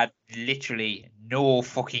 I had literally no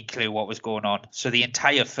fucking clue what was going on. So the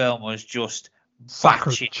entire film was just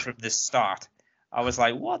batshit from the start. I was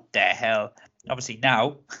like, what the hell? Obviously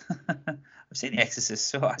now I've seen The Exorcist,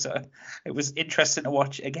 so it was interesting to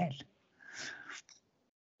watch again.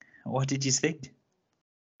 What did you think?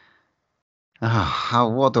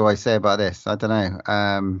 What do I say about this? I don't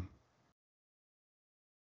know.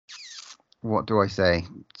 What do I say?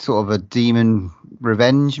 Sort of a demon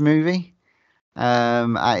revenge movie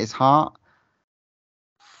at its heart.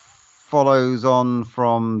 Follows on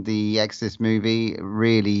from the Exorcist movie,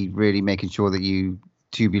 really, really making sure that you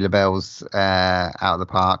tubular bells out of the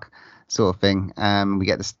park, sort of thing. We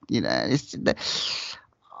get this,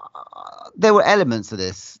 there were elements of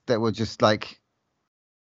this that were just like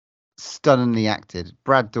stunningly acted.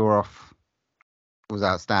 Brad Dourif was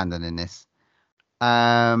outstanding in this.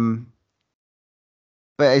 But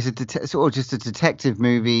it's sort of just a detective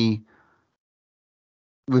movie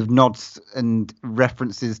with nods and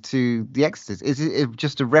references to The Exorcist. Is it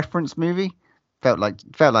just a reference movie? Felt like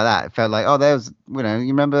that. It felt like, oh, there's, you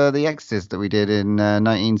remember The Exorcist that we did in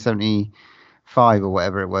 1975 or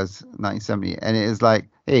whatever it was, 1970, and it was like,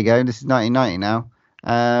 here you go, this is 1990 now.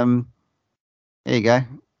 Here you go.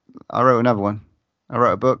 I wrote another one. I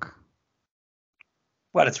wrote a book.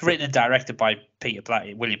 Well, it's written and directed by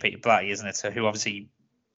William Peter Blatty, isn't it? So who obviously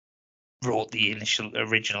wrote the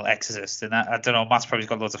original Exorcist, and I don't know, Matt's probably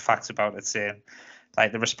got loads of facts about it, saying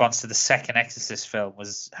like the response to the second Exorcist film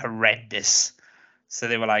was horrendous, so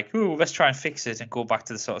they were like, "Ooh, let's try and fix it and go back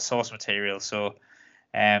to the sort of source material." So,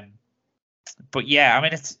 but yeah, I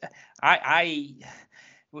mean, it's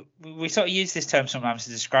we sort of use this term sometimes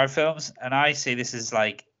to describe films, and I say this is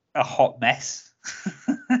like a hot mess,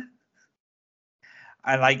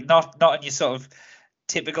 and like not in your sort of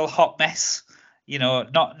typical hot mess.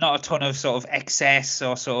 Not a ton of sort of excess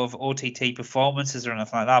or sort of OTT performances or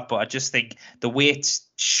anything like that, but I just think the way it's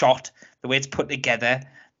shot, the way it's put together,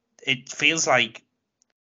 it feels like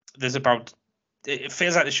there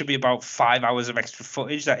should be about 5 hours of extra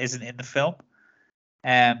footage that isn't in the film.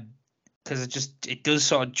 Because it does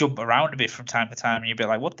sort of jump around a bit from time to time, and you'd be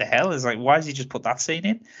like, what the hell? Is like, why has he just put that scene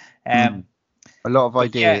in? A lot of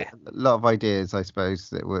ideas, I suppose,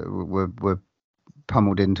 that were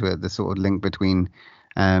pummeled into it. The sort of link between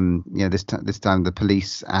this time the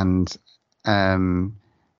police and the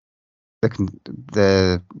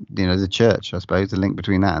church, I suppose, the link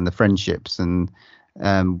between that and the friendships and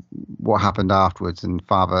what happened afterwards, and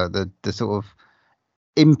Father, the sort of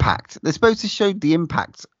impact. They're supposed to show the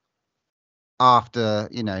impact after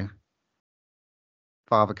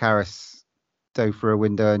Father Karras dove through a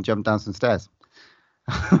window and jumped down some stairs.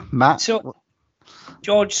 Matt. So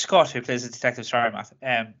George Scott, who plays the detective, sorry, Matt,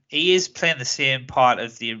 he is playing the same part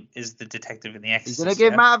as the detective in The Exorcist. He's going to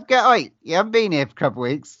give Matt a go. Wait, you haven't been here for a couple of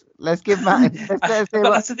weeks. Let's give Matt. I've got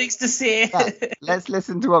lots of things to say. Yeah, let's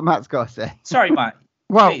listen to what Matt's got to say. Sorry, Matt.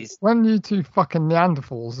 Well, please. When you two fucking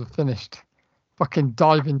Neanderthals have finished fucking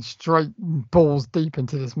diving straight balls deep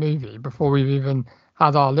into this movie before we've even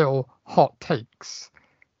had our little hot takes.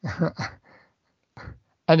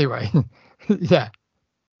 Anyway, yeah.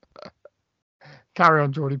 Carry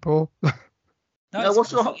on, Geordie Paul.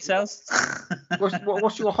 What's your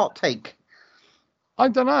hot take? I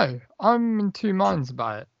don't know. I'm in two minds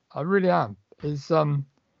about it. I really am.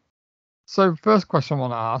 So first question I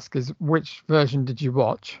want to ask is, which version did you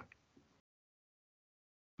watch?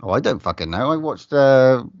 Oh, I don't fucking know. I watched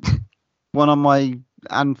one on my,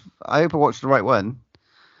 and I hope I watched the right one.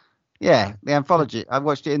 Yeah, the anthology. I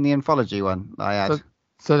watched it in the anthology one I had.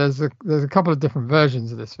 So there's a couple of different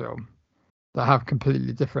versions of this film that have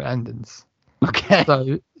completely different endings.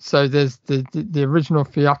 Okay. So there's the original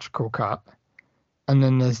theatrical cut, and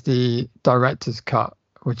then there's the director's cut,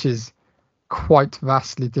 which is quite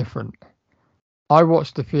vastly different. I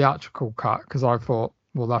watched the theatrical cut because I thought,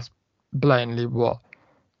 well, that's blatantly what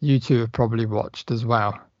you two have probably watched as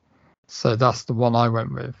well. So that's the one I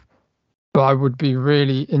went with. But I would be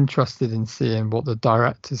really interested in seeing what the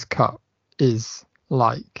director's cut is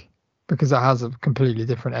like, because it has a completely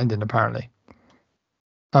different ending apparently.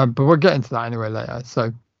 But we'll get into that anyway later.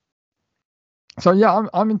 So yeah,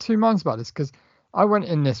 I'm in two minds about this because I went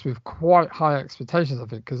in this with quite high expectations. I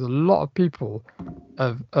think because a lot of people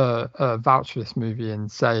have vouched for this movie and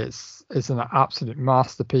say it's an absolute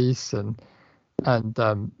masterpiece and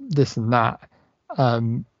this and that.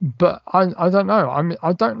 But I don't know. I mean,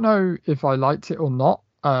 I don't know if I liked it or not.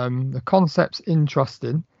 The concept's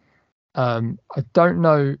interesting. I don't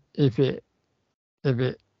know if it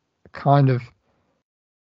kind of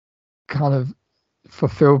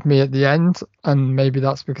fulfilled me at the end, and maybe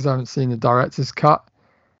that's because I haven't seen the director's cut.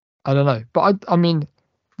 I don't know, but I mean,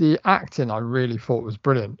 the acting I really thought was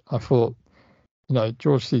brilliant. I thought,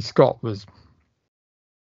 George C. Scott was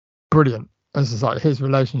brilliant. As is like his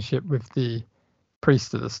relationship with the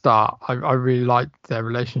priest at the start. I really liked their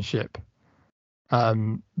relationship.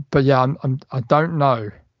 But yeah, I don't know.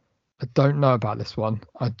 I don't know about this one.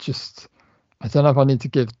 I don't know if I need to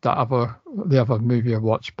give the other movie a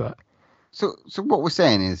watch, but. So what we're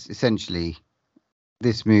saying is essentially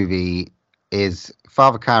this movie is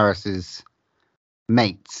Father Karras's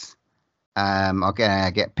mates are going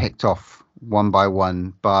to get picked off one by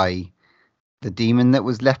one by the demon that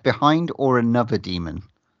was left behind or another demon.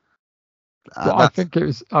 Well, I think it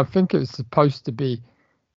was supposed to be.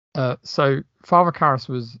 So Father Karras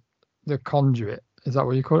was the conduit. Is that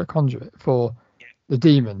what you call it? Conduit for the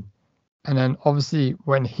demon. And then obviously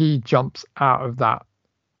when he jumps out of that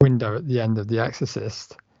window at the end of The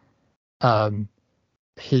Exorcist,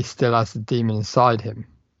 he still has the demon inside him.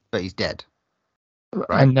 But he's dead.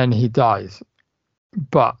 Right. And then he dies.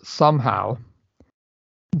 But somehow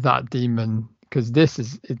that demon, because this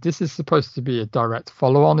is supposed to be a direct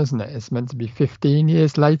follow-on, isn't it? It's meant to be 15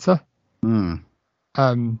 years later. So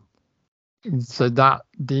that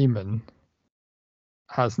demon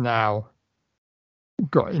has now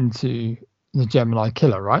got into the Gemini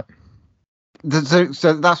Killer, right?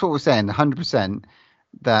 So that's what we're saying, 100%,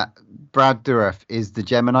 that Brad Dourif is the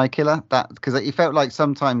Gemini Killer. That because he felt like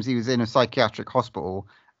sometimes he was in a psychiatric hospital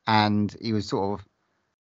and he was sort of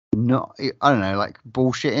not, I don't know, like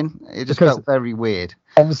bullshitting. It just felt very weird.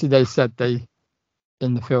 Obviously, they said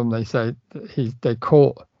in the film they said that they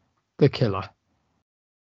caught the killer,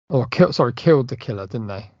 or killed the killer, didn't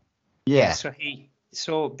they? Yeah.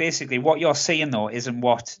 So basically, what you're seeing though isn't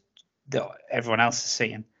what everyone else is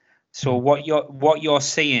seeing. So what you're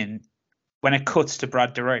seeing when it cuts to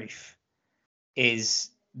Brad Dourif is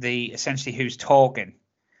essentially who's talking,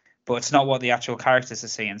 but it's not what the actual characters are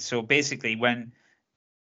seeing. So basically, when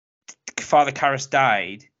Father Karras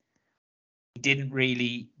died, he didn't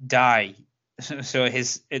really die. So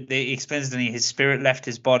he explains to me his spirit left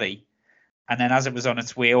his body, and then as it was on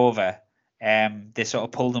its way over, they sort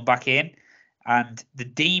of pulled him back in, and the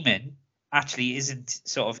demon actually isn't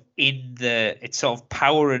sort of it's sort of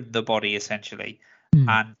powering the body essentially.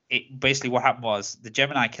 And it basically what happened was the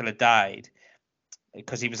Gemini Killer died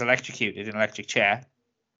because he was electrocuted in an electric chair,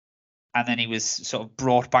 and then he was sort of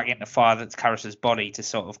brought back into Father Karras's body to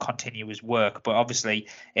sort of continue his work. But obviously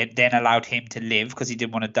it then allowed him to live because he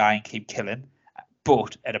didn't want to die and keep killing,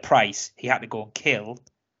 but at a price. He had to go and kill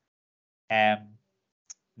the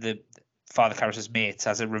Father Karras's mates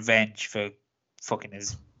as a revenge for fucking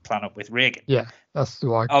his plan up with Reagan. Yeah, that's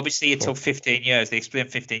why. Obviously, it took 15 years. They explained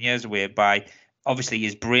 15 years away by obviously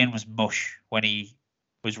his brain was mush when he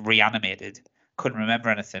was reanimated. Couldn't remember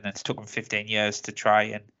anything. And it took him 15 years to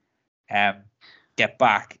try and get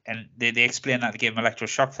back. And they explained that they gave him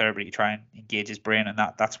electroshock therapy to try and engage his brain, and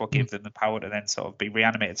that's what gave them the power to then sort of be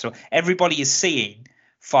reanimated. So everybody is seeing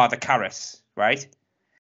Father Karras, right?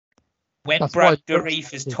 When that's Brad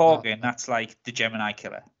Dourif is talking, that's like the Gemini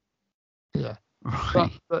Killer. Yeah.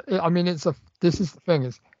 But I mean, this is the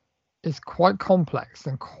thing, it's quite complex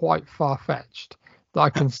and quite far-fetched that I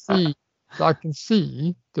can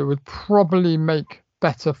see that would probably make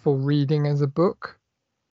better for reading as a book.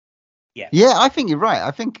 Yeah, I think you're right. I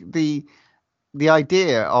think the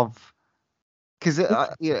idea of, because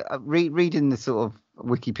reading the sort of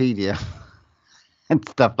Wikipedia and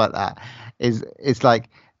stuff like that. It's like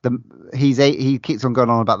he keeps on going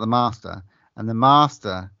on about the master, and the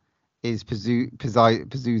master is Pazuzu,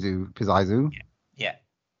 Yeah.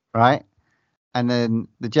 right? And then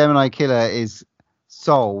the Gemini killer is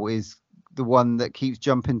Soul, is the one that keeps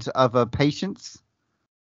jumping to other patients.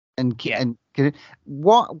 And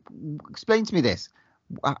what? Explain to me this.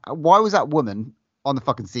 Why was that woman on the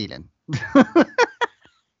fucking ceiling?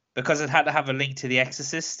 Because it had to have a link to the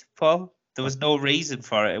Exorcist, Paul. There was no reason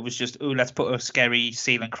for it. It was just, let's put a scary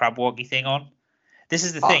ceiling crab walkie thing on. This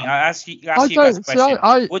is the thing. I ask you guys a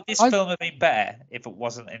question. Would this film have been better if it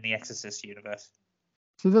wasn't in the Exorcist universe?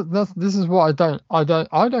 See, this is what I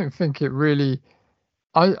don't think it really.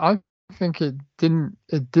 I think it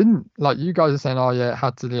didn't. Like you guys are saying. Oh yeah, it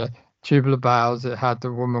had the tubular bells. It had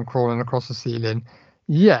the woman crawling across the ceiling.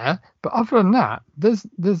 Yeah, but other than that,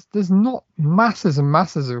 there's not masses and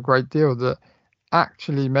masses of great deal that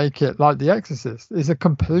actually make it like The Exorcist. It's a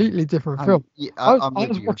completely different film. I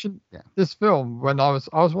was watching this film when I was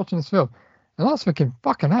watching this film, and I was thinking,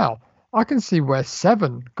 fucking hell, I can see where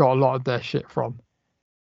Seven got a lot of their shit from.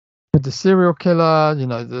 With the serial killer,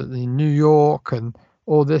 the New York and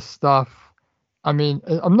all this stuff. I mean,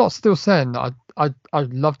 I'm not still saying that I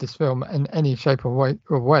love this film in any shape or way.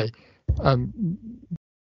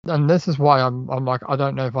 And this is why I'm like, I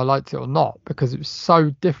don't know if I liked it or not, because it was so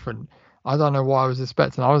different. I don't know what I was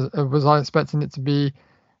expecting. Was I expecting it to be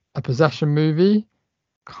a possession movie?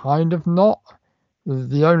 Kind of not.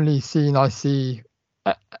 The only scene I see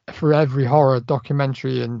for every horror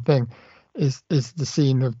documentary and thing is the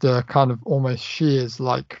scene of the kind of almost Shears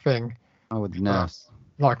like thing. Oh, with the nurse.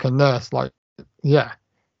 Like a nurse,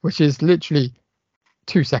 which is literally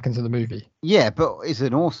 2 seconds of the movie. Yeah, but it's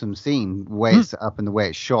an awesome scene, the way it's set up and the way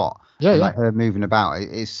it's shot. Yeah, like her moving about.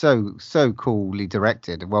 It's so coolly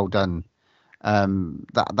directed. Well done.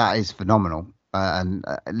 That is phenomenal, and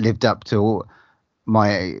lived up to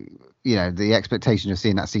my, the expectation of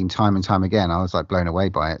seeing that scene time and time again. I was like blown away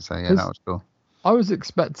by it. So yeah, that was cool. I was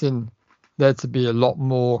expecting there to be a lot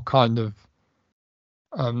more kind of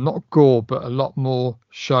not gore, but a lot more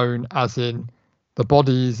shown, as in the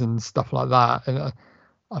bodies and stuff like that. And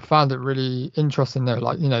I found it really interesting though,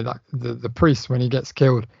 like like the priest, when he gets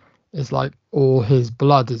killed, is like all his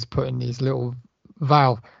blood is put in these little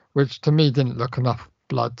valve, which to me didn't look enough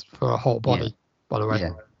blood for a whole body. By the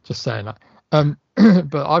way, just saying that.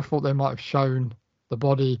 But I thought they might have shown the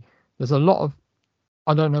body. There's a lot of,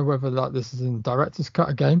 I don't know whether this is in director's cut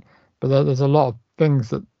again, but there's a lot of things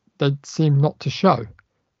that they seem not to show,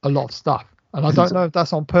 a lot of stuff, and I don't know if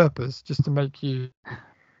that's on purpose, just to make you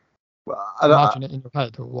imagine it in your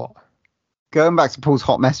head or what. Going back to Paul's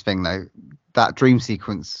hot mess thing though, that dream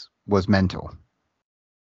sequence was mental.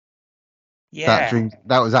 Yeah,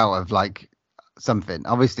 that was out of like something.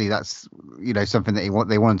 Obviously, that's something that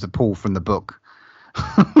they wanted to pull from the book.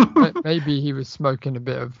 Maybe he was smoking a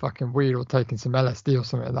bit of fucking weed or taking some LSD or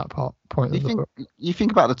something at that point of the book. You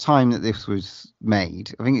think about the time that this was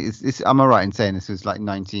made. I think it's am I right in saying this was like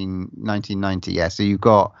 1990? Yeah. So you've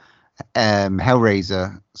got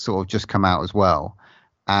Hellraiser sort of just come out as well,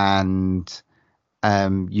 and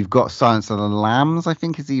you've got Silence of the Lambs. I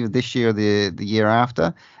think is either this year or the year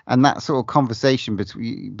after, and that sort of conversation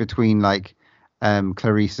between like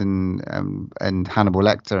Clarice and Hannibal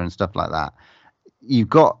Lecter and stuff like that. You've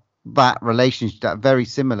got that relationship, that very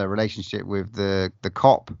similar relationship with the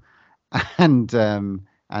cop and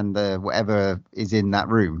the whatever is in that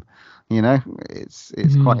room. It's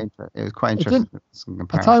quite it was quite interesting.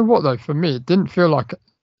 I tell you what though, for me, it didn't feel like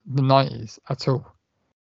the 90s at all.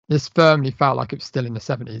 This firmly felt like it was still in the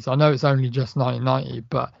 70s. I know it's only just 1990,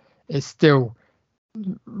 but it still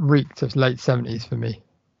reeked of late 70s for me.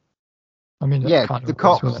 I mean, yeah, the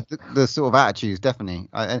cops, the sort of attitudes, definitely.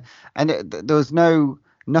 There was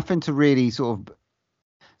nothing to really sort of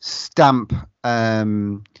stamp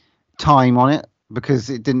time on it, because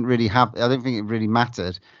it didn't really have. I don't think it really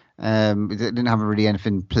mattered. It didn't have really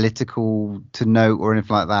anything political to note or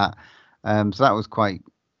anything like that. So that was quite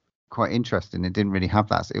interesting. It didn't really have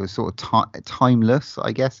that. So it was sort of timeless,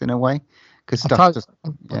 I guess, in a way. Because I'll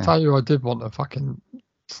tell you, I did want to fucking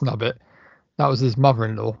snub it. That was his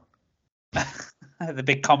mother-in-law. The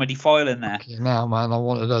big comedy foil in there. Now, man, I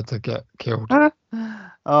wanted her to get killed.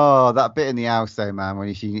 Oh, that bit in the house, though, man,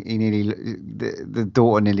 when he nearly the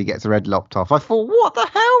daughter nearly gets her head lopped off. I thought, what the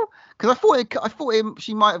hell? Because I thought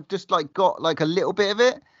she might have just like got like a little bit of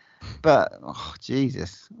it, but oh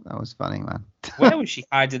Jesus, that was funny, man. Where was she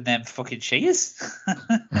hiding them fucking shears?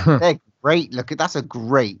 They're great. Look, that is a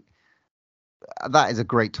great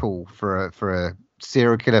tool for a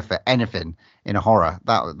serial killer, for anything in a horror.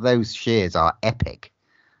 Those shears are epic.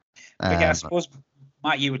 I suppose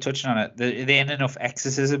Matt, you were touching on it. There ain't enough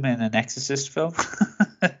exorcism in an Exorcist film.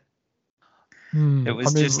 It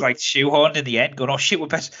was just like shoehorned in the end, going, "Oh shit, we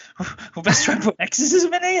best try and put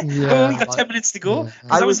exorcism in here." Yeah, Oh, we got 10 minutes to go. yeah.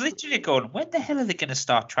 Because I was literally going, "When the hell are they going to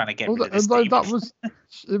start trying to get rid of this Although demon?" that was,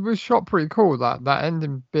 it was shot pretty cool. That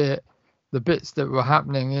ending bit, the bits that were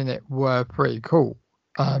happening in it were pretty cool.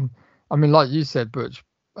 I mean, like you said, Butch,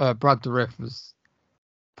 Brad Dourif was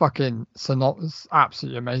fucking was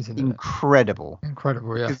absolutely amazing. Incredible.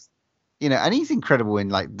 Incredible, yeah. You know, and he's incredible in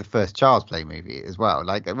like the first Child's Play movie as well.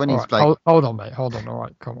 Like when All he's right, like, hold on, mate, hold on. All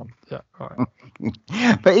right, come on, yeah, all right.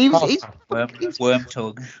 But he's worm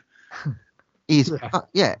tug. He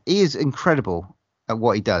is incredible at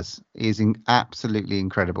what he does. He is absolutely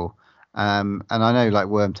incredible. And I know like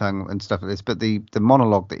Worm Tongue and stuff like this, but the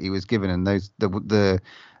monologue that he was given and the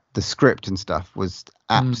script and stuff was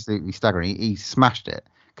absolutely staggering. He smashed it.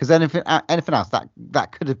 Because anything else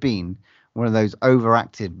that could have been one of those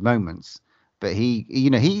overacted moments, but he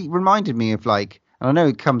reminded me of like, and I know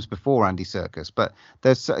it comes before Andy Serkis, but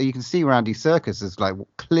you can see where Andy Serkis has like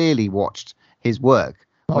clearly watched his work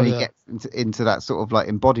when he gets into that sort of like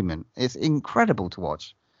embodiment. It's incredible to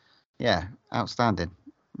watch. Yeah, outstanding,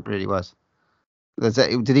 it really was.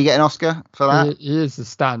 Did he get an Oscar for that? He is the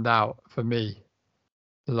standout for me.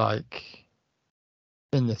 Like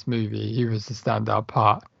in this movie, he was the standout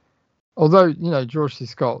part. Although George C.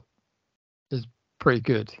 Scott is pretty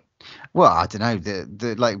good. Well, I don't know.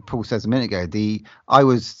 The like Paul says a minute ago, I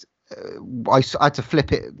had to flip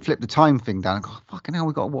the time thing down. And go, fucking hell,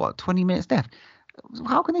 we got what 20 minutes left.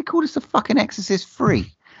 How can they call this a fucking Exorcist 3?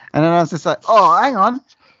 And then I was just like, oh, hang on,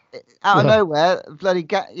 out of nowhere, bloody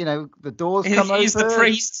the doors come open. He's the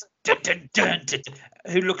priest,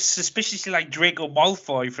 who looks suspiciously like Draco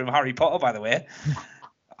Malfoy from Harry Potter, by the way.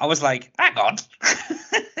 I was like, hang on,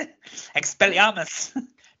 Expelliarmus.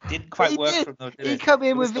 Didn't quite work from those. He come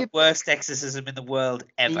in with the worst exorcism in the world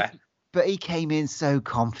ever. But he came in so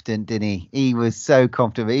confident, didn't he? He was so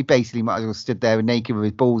confident. He basically might as well stood there naked with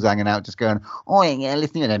his balls hanging out, just going, "Oh yeah,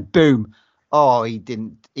 listening," and then boom. Oh, he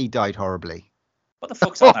didn't. He died horribly. What the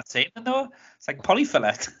fuck's on that scene though? It's like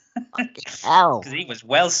polyfiller. Hell, because he was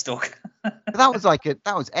well stuck. that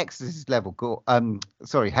was Exorcist level gore.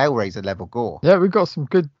 Hellraiser level gore. Yeah, we got some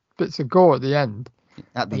good bits of gore at the end.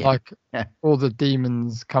 Like all the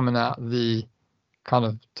demons coming out the kind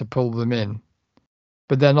of to pull them in.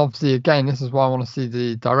 But then obviously again, this is why I want to see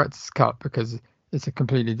the director's cut, because it's a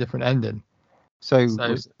completely different ending. So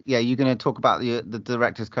you're going to talk about the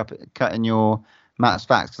director's cut in your Matt's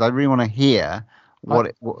Facts, because I really want to hear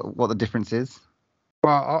what the difference is.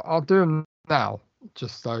 Well, I'll do them now,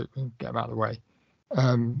 just so we can get them out of the way.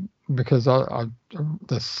 Because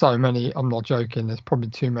there's so many. I'm not joking. There's probably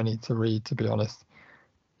too many to read, to be honest.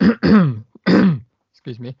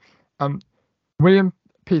 Excuse me. William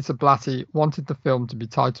Peter Blatty wanted the film to be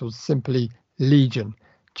titled simply Legion,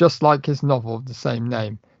 just like his novel of the same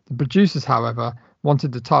name. The producers, however,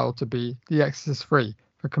 wanted the title to be The Exorcist 3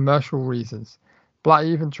 for commercial reasons. Blatty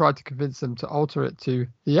even tried to convince them to alter it to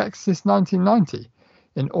The Exorcist 1990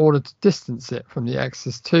 in order to distance it from The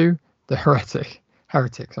Exorcist 2, The Heretic,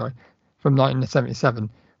 from 1977,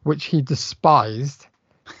 which he despised,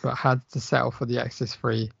 but had to settle for The Exorcist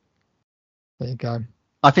 3. There you go.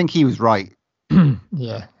 I think he was right.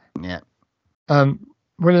 Yeah. Yeah.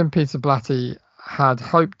 William Peter Blatty had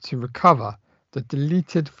hoped to recover the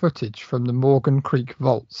deleted footage from the Morgan Creek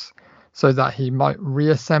vaults so that he might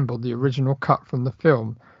reassemble the original cut from the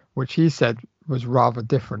film, which he said was rather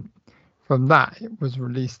different. From that, it was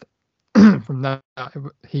released.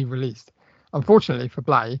 He released. Unfortunately for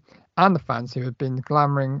Blatty and the fans who had been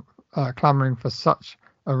clamoring for such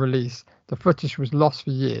a release, the footage was lost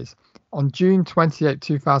for years. On June 28,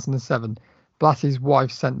 2007, Blatty's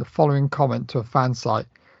wife sent the following comment to a fan site.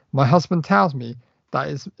 "My husband tells me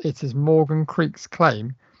that it is Morgan Creek's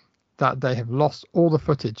claim that they have lost all the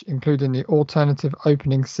footage, including the alternative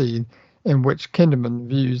opening scene in which Kinderman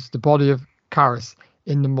views the body of Karras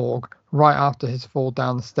in the morgue right after his fall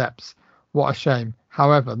down the steps. What a shame.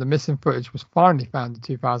 However, the missing footage was finally found in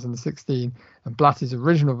 2016, and Blatty's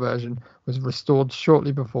original version was restored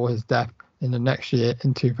shortly before his death in the next year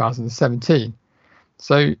in 2017.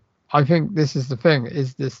 So I think this is the thing,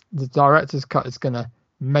 the director's cut is going to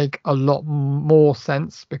make a lot more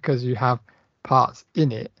sense because you have parts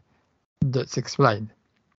in it that's explained.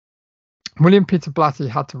 William Peter Blatty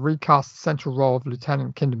had to recast the central role of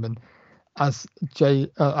Lieutenant Kinderman as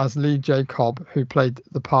Lee J. Cobb, who played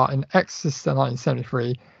the part in Exorcist in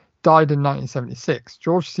 1973, died in 1976.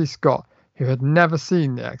 George C. Scott, who had never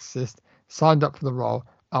seen The Exorcist, signed up for the role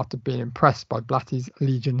after being impressed by Blatty's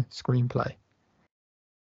Legion screenplay.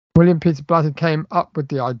 William Peter Blatty came up with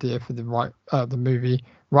the idea for the movie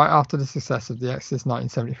right after the success of The Exorcist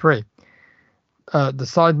 1973.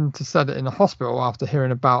 Deciding to set it in a hospital after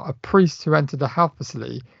hearing about a priest who entered a health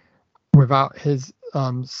facility without his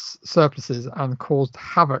surplices and caused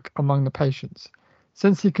havoc among the patients.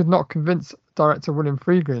 Since he could not convince director William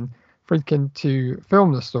Friedkin to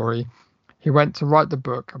film the story, he went to write the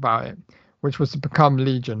book about it, which was to become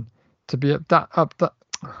Legion, to be adapted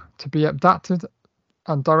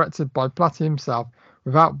and directed by Blatty himself.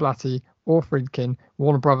 Without Blatty or Friedkin,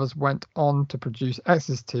 Warner Brothers went on to produce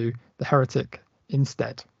Exorcist 2: The Heretic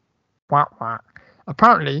instead. Wah, wah.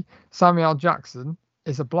 Apparently, Samuel L. Jackson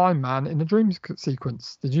is a blind man in the dream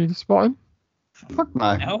sequence. Did you spot him? Fuck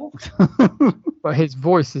no. But his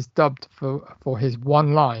voice is dubbed for his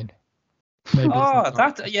one line. Maybe I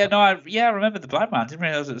remember the blind man. Didn't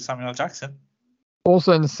realize it was Samuel L. Jackson.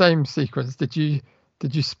 Also in the same sequence, did you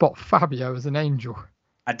spot Fabio as an angel?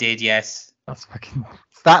 I did, yes. That's fucking.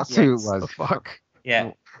 That's who it was. The fuck.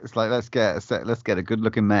 Yeah. It's like let's get a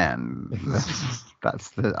good-looking man. That's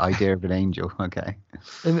the idea of an angel. Okay.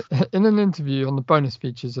 In an interview on the bonus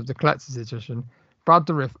features of the collector's edition, Brad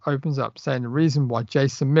Dourif opens up saying the reason why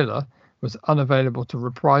Jason Miller was unavailable to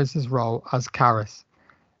reprise his role as Karras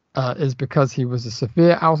is because he was a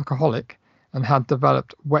severe alcoholic and had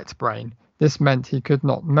developed wet brain. This meant he could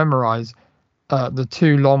not memorize the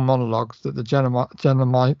 2 long monologues that the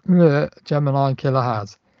Gemini killer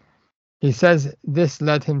has. He says this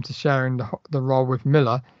led him to sharing the role with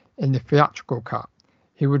Miller in the theatrical cut.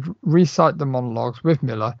 He would recite the monologues with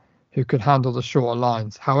Miller, who could handle the shorter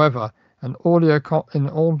lines. However, an audio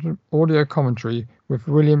commentary with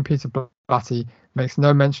William Peter Blatty makes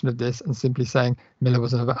no mention of this and simply saying Miller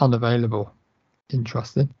was unavailable.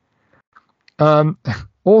 Interesting.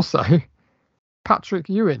 Also, Patrick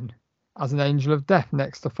Ewing as an angel of death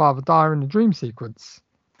next to Father Dyer in the dream sequence.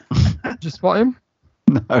 Did you spot him?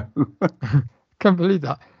 No. Can't believe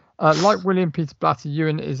that. Like William Peter Blatty,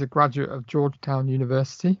 Ewing is a graduate of Georgetown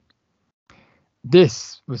University.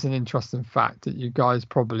 This was an interesting fact that you guys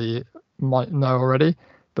probably might know already,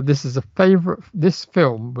 but this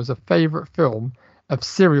film was a favorite film of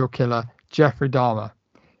serial killer Jeffrey Dahmer.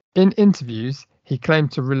 In interviews, he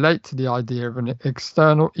claimed to relate to the idea of an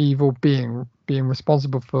external evil being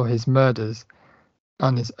responsible for his murders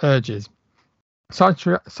and his urges.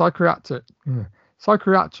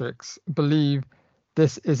 Psychiatrics believe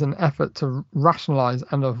this is an effort to rationalize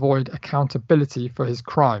and avoid accountability for his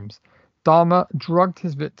crimes. Dahmer drugged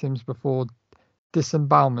his victims before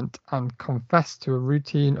disembowelment and confessed to a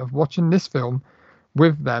routine of watching this film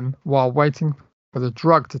with them while waiting for the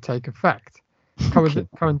drug to take effect.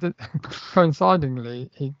 Coincidentally,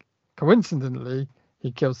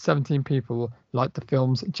 he killed 17 people like the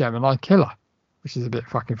film's Gemini killer, which is a bit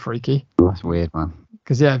fucking freaky. That's weird, man.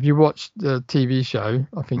 Because, yeah, if you watched the TV show,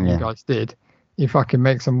 I think you guys did, he fucking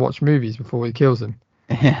makes them watch movies before he kills them.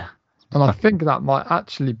 Yeah. And I think that might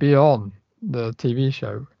actually be on the TV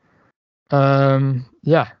show.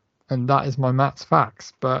 Yeah, and that is my Matt's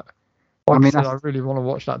facts. But I really want to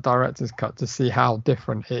watch that director's cut to see how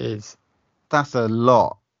different it is. That's a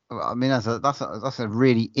lot. I mean, that's a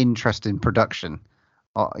really interesting production.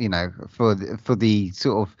 For the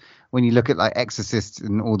sort of, when you look at like Exorcist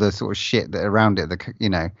and all the sort of shit that around it,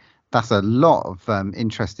 that's a lot of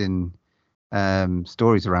interesting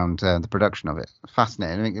stories around the production of it.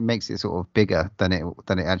 Fascinating. It makes it sort of bigger than it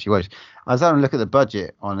actually was. I was having a look at the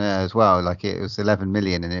budget on there as well. Like, it was 11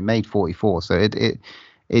 million and it made 44, so it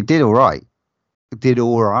did all right. It did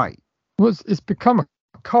all right. Well, it's become a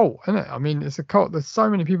cult, isn't it? I mean, it's a cult. There's so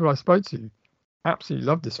many people I spoke to absolutely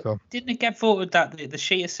love this film. Didn't it get voted that the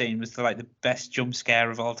Shia scene was the best jump scare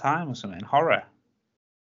of all time or something? Horror.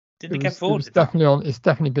 Didn't it get voted? It's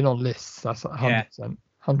definitely been on lists. That's 100%.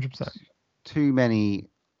 100%. Too many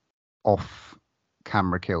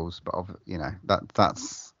off-camera kills, but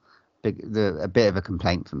that's a bit of a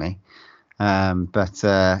complaint for me.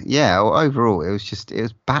 Overall, it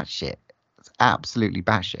was batshit. It's absolutely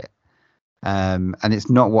batshit. And it's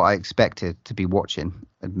not what I expected to be watching.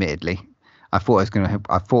 Admittedly, I thought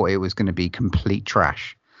it was going to be complete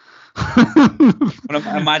trash. Well,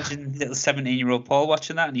 imagine little 17-year-old Paul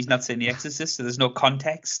watching that, and he's not seen The Exorcist, so there's no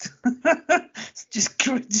context.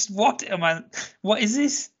 just what am I? What is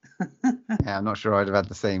this? Yeah, I'm not sure I'd have had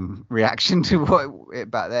the same reaction to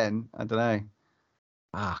it back then. I don't know.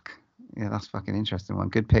 Fuck. Yeah, that's fucking interesting one.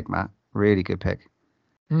 Good pick, Matt. Really good pick.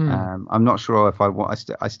 I'm not sure if I want.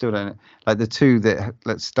 I still don't like the two the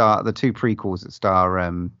two prequels that star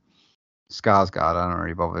Skarsgård. I don't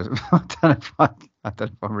really bother. I don't know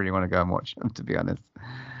if I really want to go and watch them, to be honest.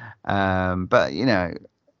 But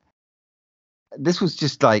this was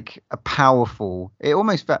just like a powerful. It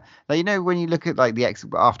almost felt like, you know, when you look at like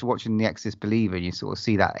after watching The Exorcist Believer, and you sort of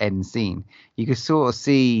see that end scene, you could sort of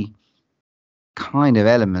see kind of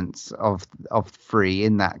elements of 3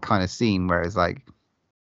 in that kind of scene, where it's like,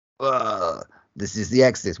 this is The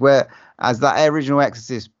Exorcist. Whereas that original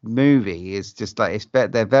Exorcist movie is just like,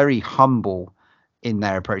 they're very humble in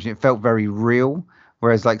their approach, and it felt very real.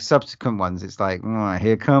 Whereas like subsequent ones, it's like, oh,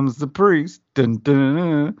 here comes the priest. Dun, dun,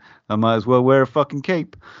 dun. I might as well wear a fucking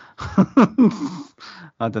cape. I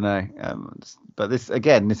don't know. But this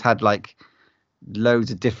had like loads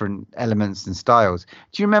of different elements and styles.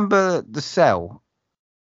 Do you remember The Cell,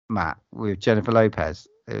 Matt, with Jennifer Lopez?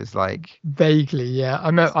 It was like vaguely, yeah. I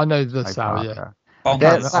know The Cell, yeah.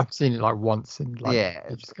 I've seen it like once in like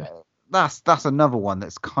ages ago. That's another one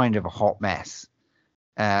that's kind of a hot mess.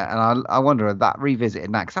 And I wonder that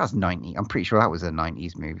revisiting that, because that's 90. I'm pretty sure that was a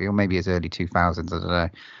 90s movie, or maybe it's early 2000s. I don't know.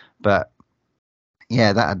 But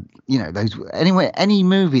yeah, that, you know, those anyway, any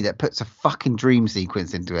movie that puts a fucking dream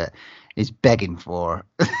sequence into it is begging for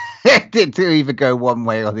it to either go one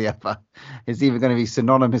way or the other. It's either going to be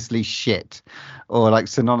synonymously shit, or like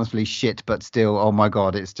synonymously shit, but still, oh my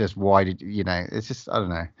god, it's just, why did you know? It's just, I don't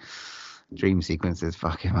know. Dream sequences,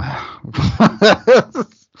 fucking.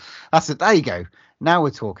 That's it. There you go. Now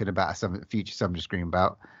we're talking about some future something to scream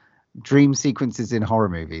about. Dream sequences in horror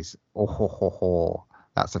movies. Oh, ho, ho, ho.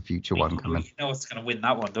 That's a future one coming. You know what's going to win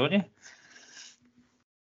that one, don't you?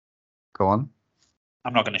 Go on.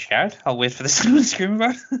 I'm not going to shout. I'll wait for this one to scream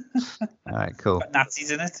about. All right, cool. Got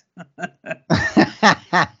Nazis in it.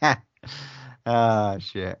 Ah,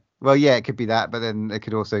 shit. Well, yeah, it could be that, but then it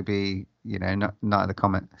could also be, you know, Night of the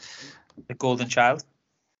Comet. The Golden Child.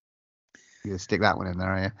 You stick that one in there,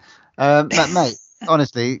 are you? Mate,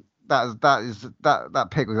 honestly, that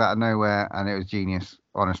pick was out of nowhere, and it was genius.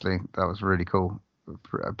 Honestly, that was really cool.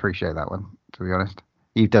 Appreciate that one, to be honest.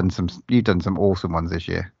 You've done some awesome ones this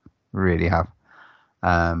year, really have.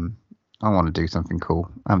 I want to do something cool.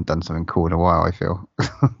 I haven't done something cool in a while, I feel,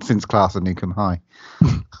 since Class of Nukem High.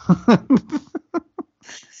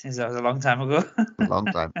 Seems that was a long time ago. A long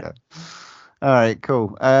time ago. All right,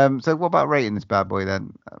 cool. So what about rating this bad boy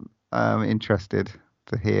then? I'm interested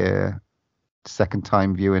to hear second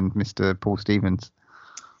time viewing Mr. Paul Stevens.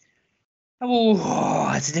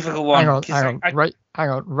 Oh, it's a difficult one. Hang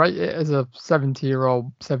on. Rate it as a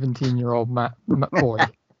 17-year-old boy.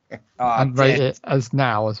 And rate it as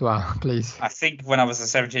now as well, please. I think when I was a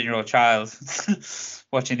 17-year-old child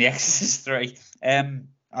watching The Exorcist 3, I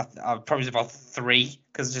probably was about 3,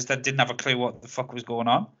 because I didn't have a clue what the fuck was going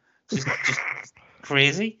on. Just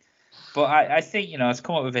crazy. But I think, you know, it's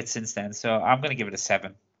come up with it since then, so I'm going to give it a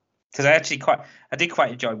 7. Because I did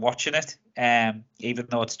quite enjoy watching it, even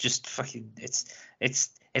though it's just fucking,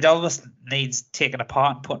 it almost needs taking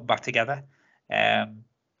apart and putting back together.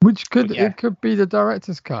 Which it could be the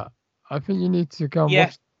director's cut. I think you need to go and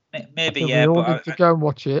watch it. Maybe, We all need to go and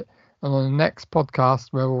watch it, and on the next podcast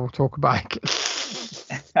where we'll talk about it.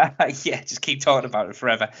 Yeah, just keep talking about it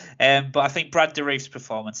forever. But I think Brad Dourif's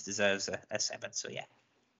performance deserves a 7, so yeah.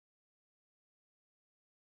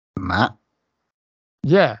 Matt?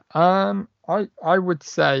 Yeah, I would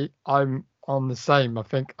say I'm on the same. I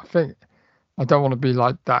think I don't want to be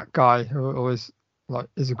like that guy who always like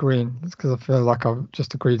is agreeing. It's because I feel like I've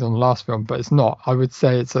just agreed on the last film, but it's not. I would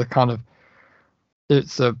say it's a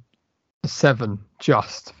 7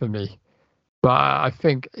 just for me. But I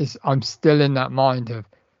think I'm still in that mind of,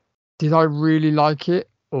 did I really like it,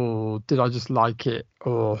 or did I just like it,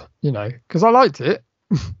 or, you know, because I liked it.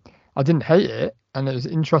 I didn't hate it, and it was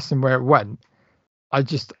interesting where it went. It's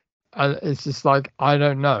just like, I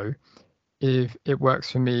don't know if it works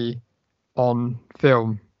for me on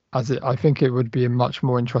film I think it would be a much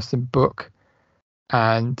more interesting book.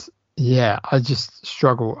 And yeah, I just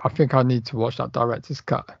struggle. I think I need to watch that director's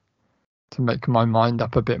cut to make my mind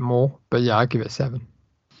up a bit more. But yeah, I give it 7.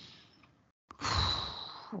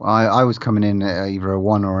 I was coming in at either a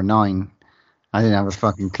 1 or a 9. I didn't have a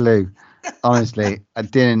fucking clue. Honestly, I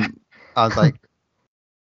didn't. I was like,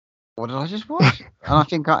 what did I just watch? And I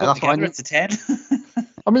think that's what I need. It's a 10.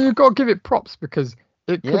 I mean, you've got to give it props, because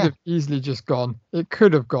it could have easily just gone. It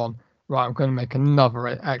could have gone, right, I'm going to make another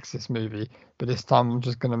Exorcist movie, but this time I'm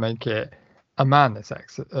just going to make it a man that's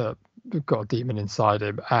got a demon inside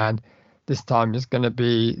him, and this time it's going to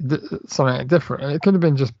be something different. And it could have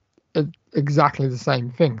been just exactly the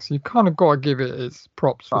same thing. So you kind of got to give it its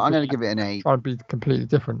props. I'm going to give it an 8. Try to be completely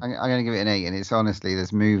different. I'm going to give it an 8, and it's honestly,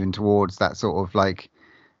 there's moving towards that sort of like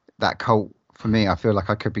that cult. For me, I feel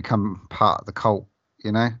like I could become part of the cult,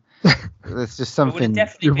 you know? There's just something. It would have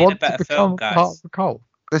definitely been a better film, guys. Part of the cult.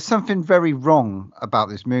 there's something very wrong about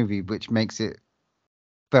this movie, which makes it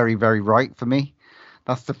very, very right for me.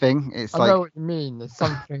 That's the thing. It's I like, know what you mean. There's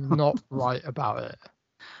something not right about it.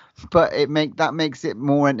 but that makes it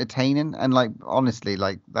more entertaining. And like, honestly,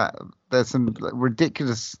 like that, there's some like,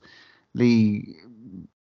 ridiculously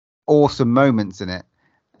awesome moments in it.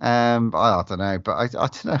 I don't know, but I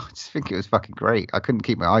don't know. I just think it was fucking great. I couldn't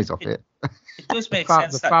keep my eyes off it. It does make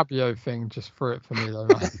sense. The Fabio thing just threw it for me though.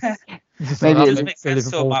 Man. Maybe it it does make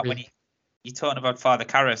sense though, Matt, when you're talking about Father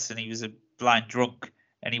Karras and he was a blind drunk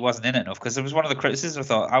and he wasn't in it enough, because there was one of the criticisms I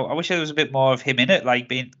thought I wish there was a bit more of him in it, like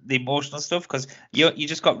being the emotional stuff, because you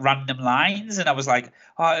just got random lines and I was like,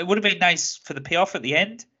 oh, it would have been nice for the payoff at the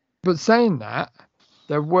end. But saying that,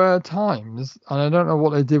 there were times, and I don't know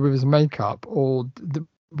what they did with his makeup or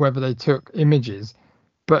whether they took images,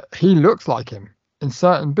 but he looks like him in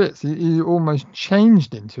certain bits. He almost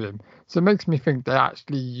changed into him. So it makes me think they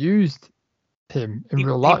actually used him in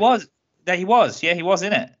real life. He was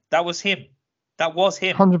in it. That was him.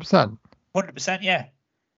 100%. 100%, yeah.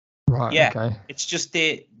 Right. Yeah. Okay. It's just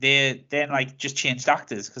they then like just changed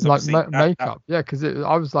actors because like makeup. Yeah, because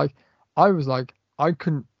I was like I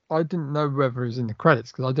didn't know whether it was in the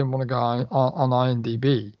credits because I didn't want to go on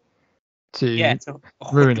IMDb to it's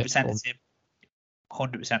 100% it's him.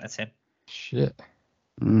 100% it's him. Shit.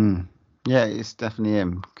 Yeah, it's definitely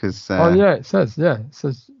him. Because it says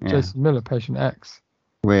Jason Miller, Patient X.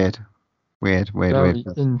 Weird. Very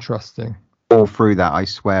interesting. All through that, I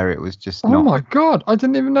swear it was just. Oh my god, I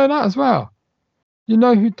didn't even know that as well. You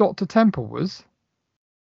know who Dr. Temple was?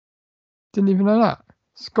 Didn't even know that.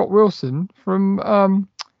 Scott Wilson from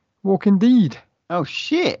Walking Dead. Oh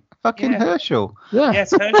shit! Fucking Herschel. Yeah. Yeah,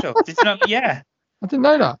 it's Herschel. Did you know? Yeah. I didn't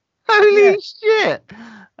know that. Holy shit!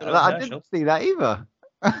 I didn't see that either.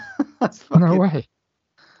 That's fucking... No way.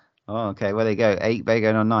 Oh, okay. Well, there you go. 8, they're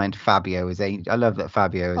going on 9. Fabio is 8. I love that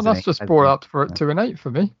Fabio is. And that's just brought up to an 8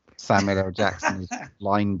 for me. Samuel L. Jackson is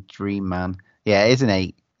blind dream man. Yeah, it is an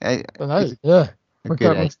 8. An 8, yeah. We're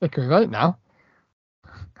going to stick with 8 now.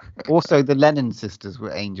 Also, the Lennon sisters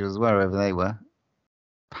were angels, wherever they were.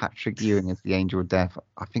 Patrick Ewing is the angel of death.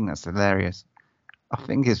 I think that's hilarious. I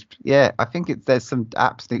think there's some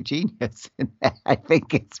absolute genius in there. I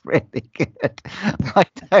think it's really good. I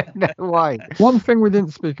don't know why. One thing we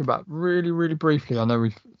didn't speak about really, really briefly, I know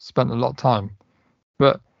we've spent a lot of time,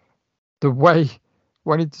 but the way,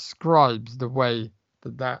 when he describes the way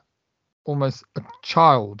that almost a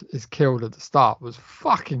child is killed at the start was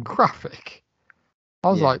fucking graphic.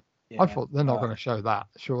 I was I thought they're not going to show that,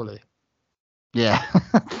 surely. Yeah.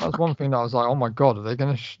 That was one thing that I was like, oh my god, are they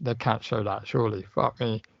going to? They can't show that, surely. Fuck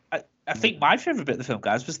me. I think my favourite bit of the film,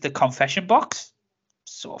 guys, was the confession box.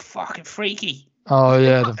 So fucking freaky. Oh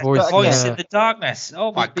yeah, the voice. The voice in the darkness.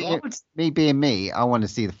 Oh my god. Me being me, I want to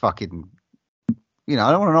see the fucking. I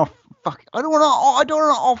don't want an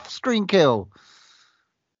off-screen kill.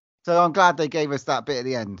 So I'm glad they gave us that bit at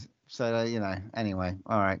the end. So anyway,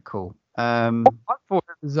 all right, cool. I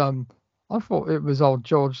thought it was old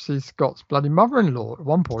George C. Scott's bloody mother-in-law at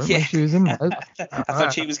one point when she was in there. I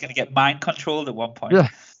thought she was going to get mind controlled at one point. Yeah,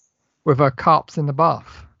 with her carps in the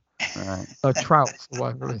bath. Right. Her trouts or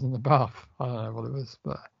whatever it is in the bath. I don't know what it was,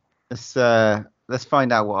 but let's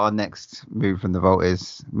find out what our next move from the vault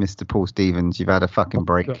is, Mr. Paul Stevens. You've had a fucking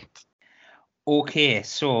break. Okay,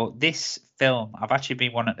 so this film I've actually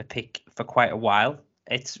been wanting to pick for quite a while.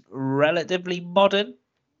 It's relatively modern.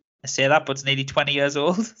 I say that, but it's nearly 20 years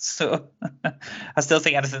old. So I still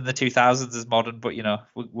think anything in the 2000s is modern, but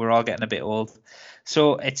we're all getting a bit old.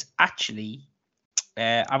 So it's actually,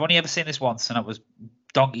 I've only ever seen this once, and it was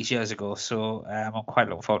donkeys years ago. So I'm quite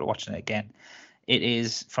looking forward to watching it again. It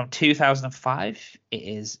is from 2005. It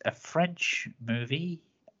is a French movie,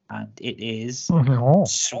 and it is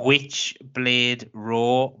Switchblade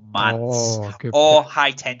Romance or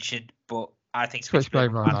High Tension, but I think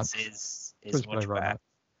Switchblade Romance is much better.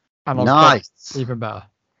 And nice. Even better.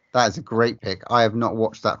 That is a great pick. I have not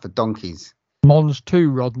watched that for donkeys. Monge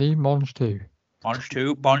 2, Rodney. Monge 2. Monge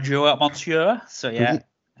 2. Bonjour, monsieur. So, yeah.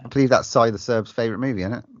 I believe that's Cy the Serb's favourite movie,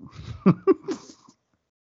 isn't it?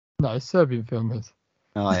 No, it's Serbian film is.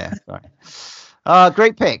 Oh, yeah. Sorry.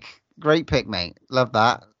 Great pick. Great pick, mate. Love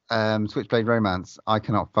that. Switchblade Romance. I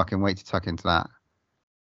cannot fucking wait to tuck into that.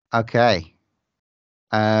 Okay.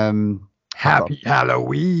 Happy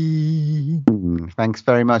Halloween. Thanks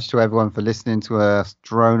very much to everyone for listening to us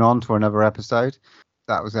drone on to another episode.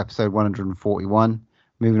 That was episode 141.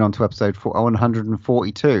 Moving on to episode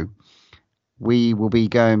 142. We will be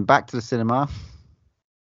going back to the cinema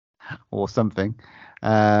or something.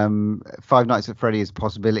 Five Nights at Freddy's is a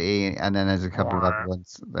possibility, and then there's a couple of other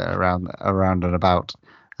ones that are around and about.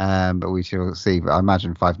 But we shall see. But I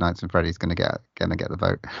imagine Five Nights at Freddy's going to get the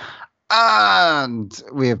vote. And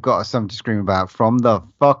we have got something to scream about from the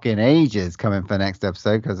fucking ages coming for the next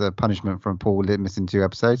episode, because a punishment from Paul missing 2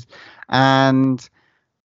 episodes. And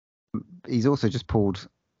he's also just pulled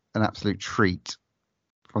an absolute treat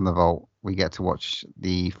from the vault. We get to watch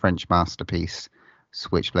the French masterpiece,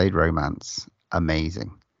 Switchblade Romance.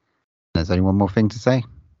 Amazing. There's only one more thing to say.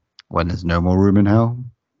 When there's no more room in hell,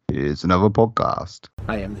 it's another podcast.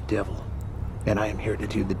 I am the devil, and I am here to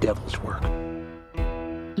do the devil's work.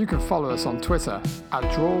 You can follow us on Twitter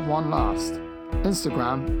 @DrawOneLast,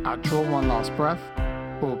 Instagram @DrawOneLastBreath,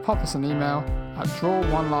 or pop us an email at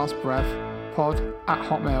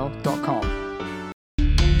drawnelastbreathpod@hotmail.com.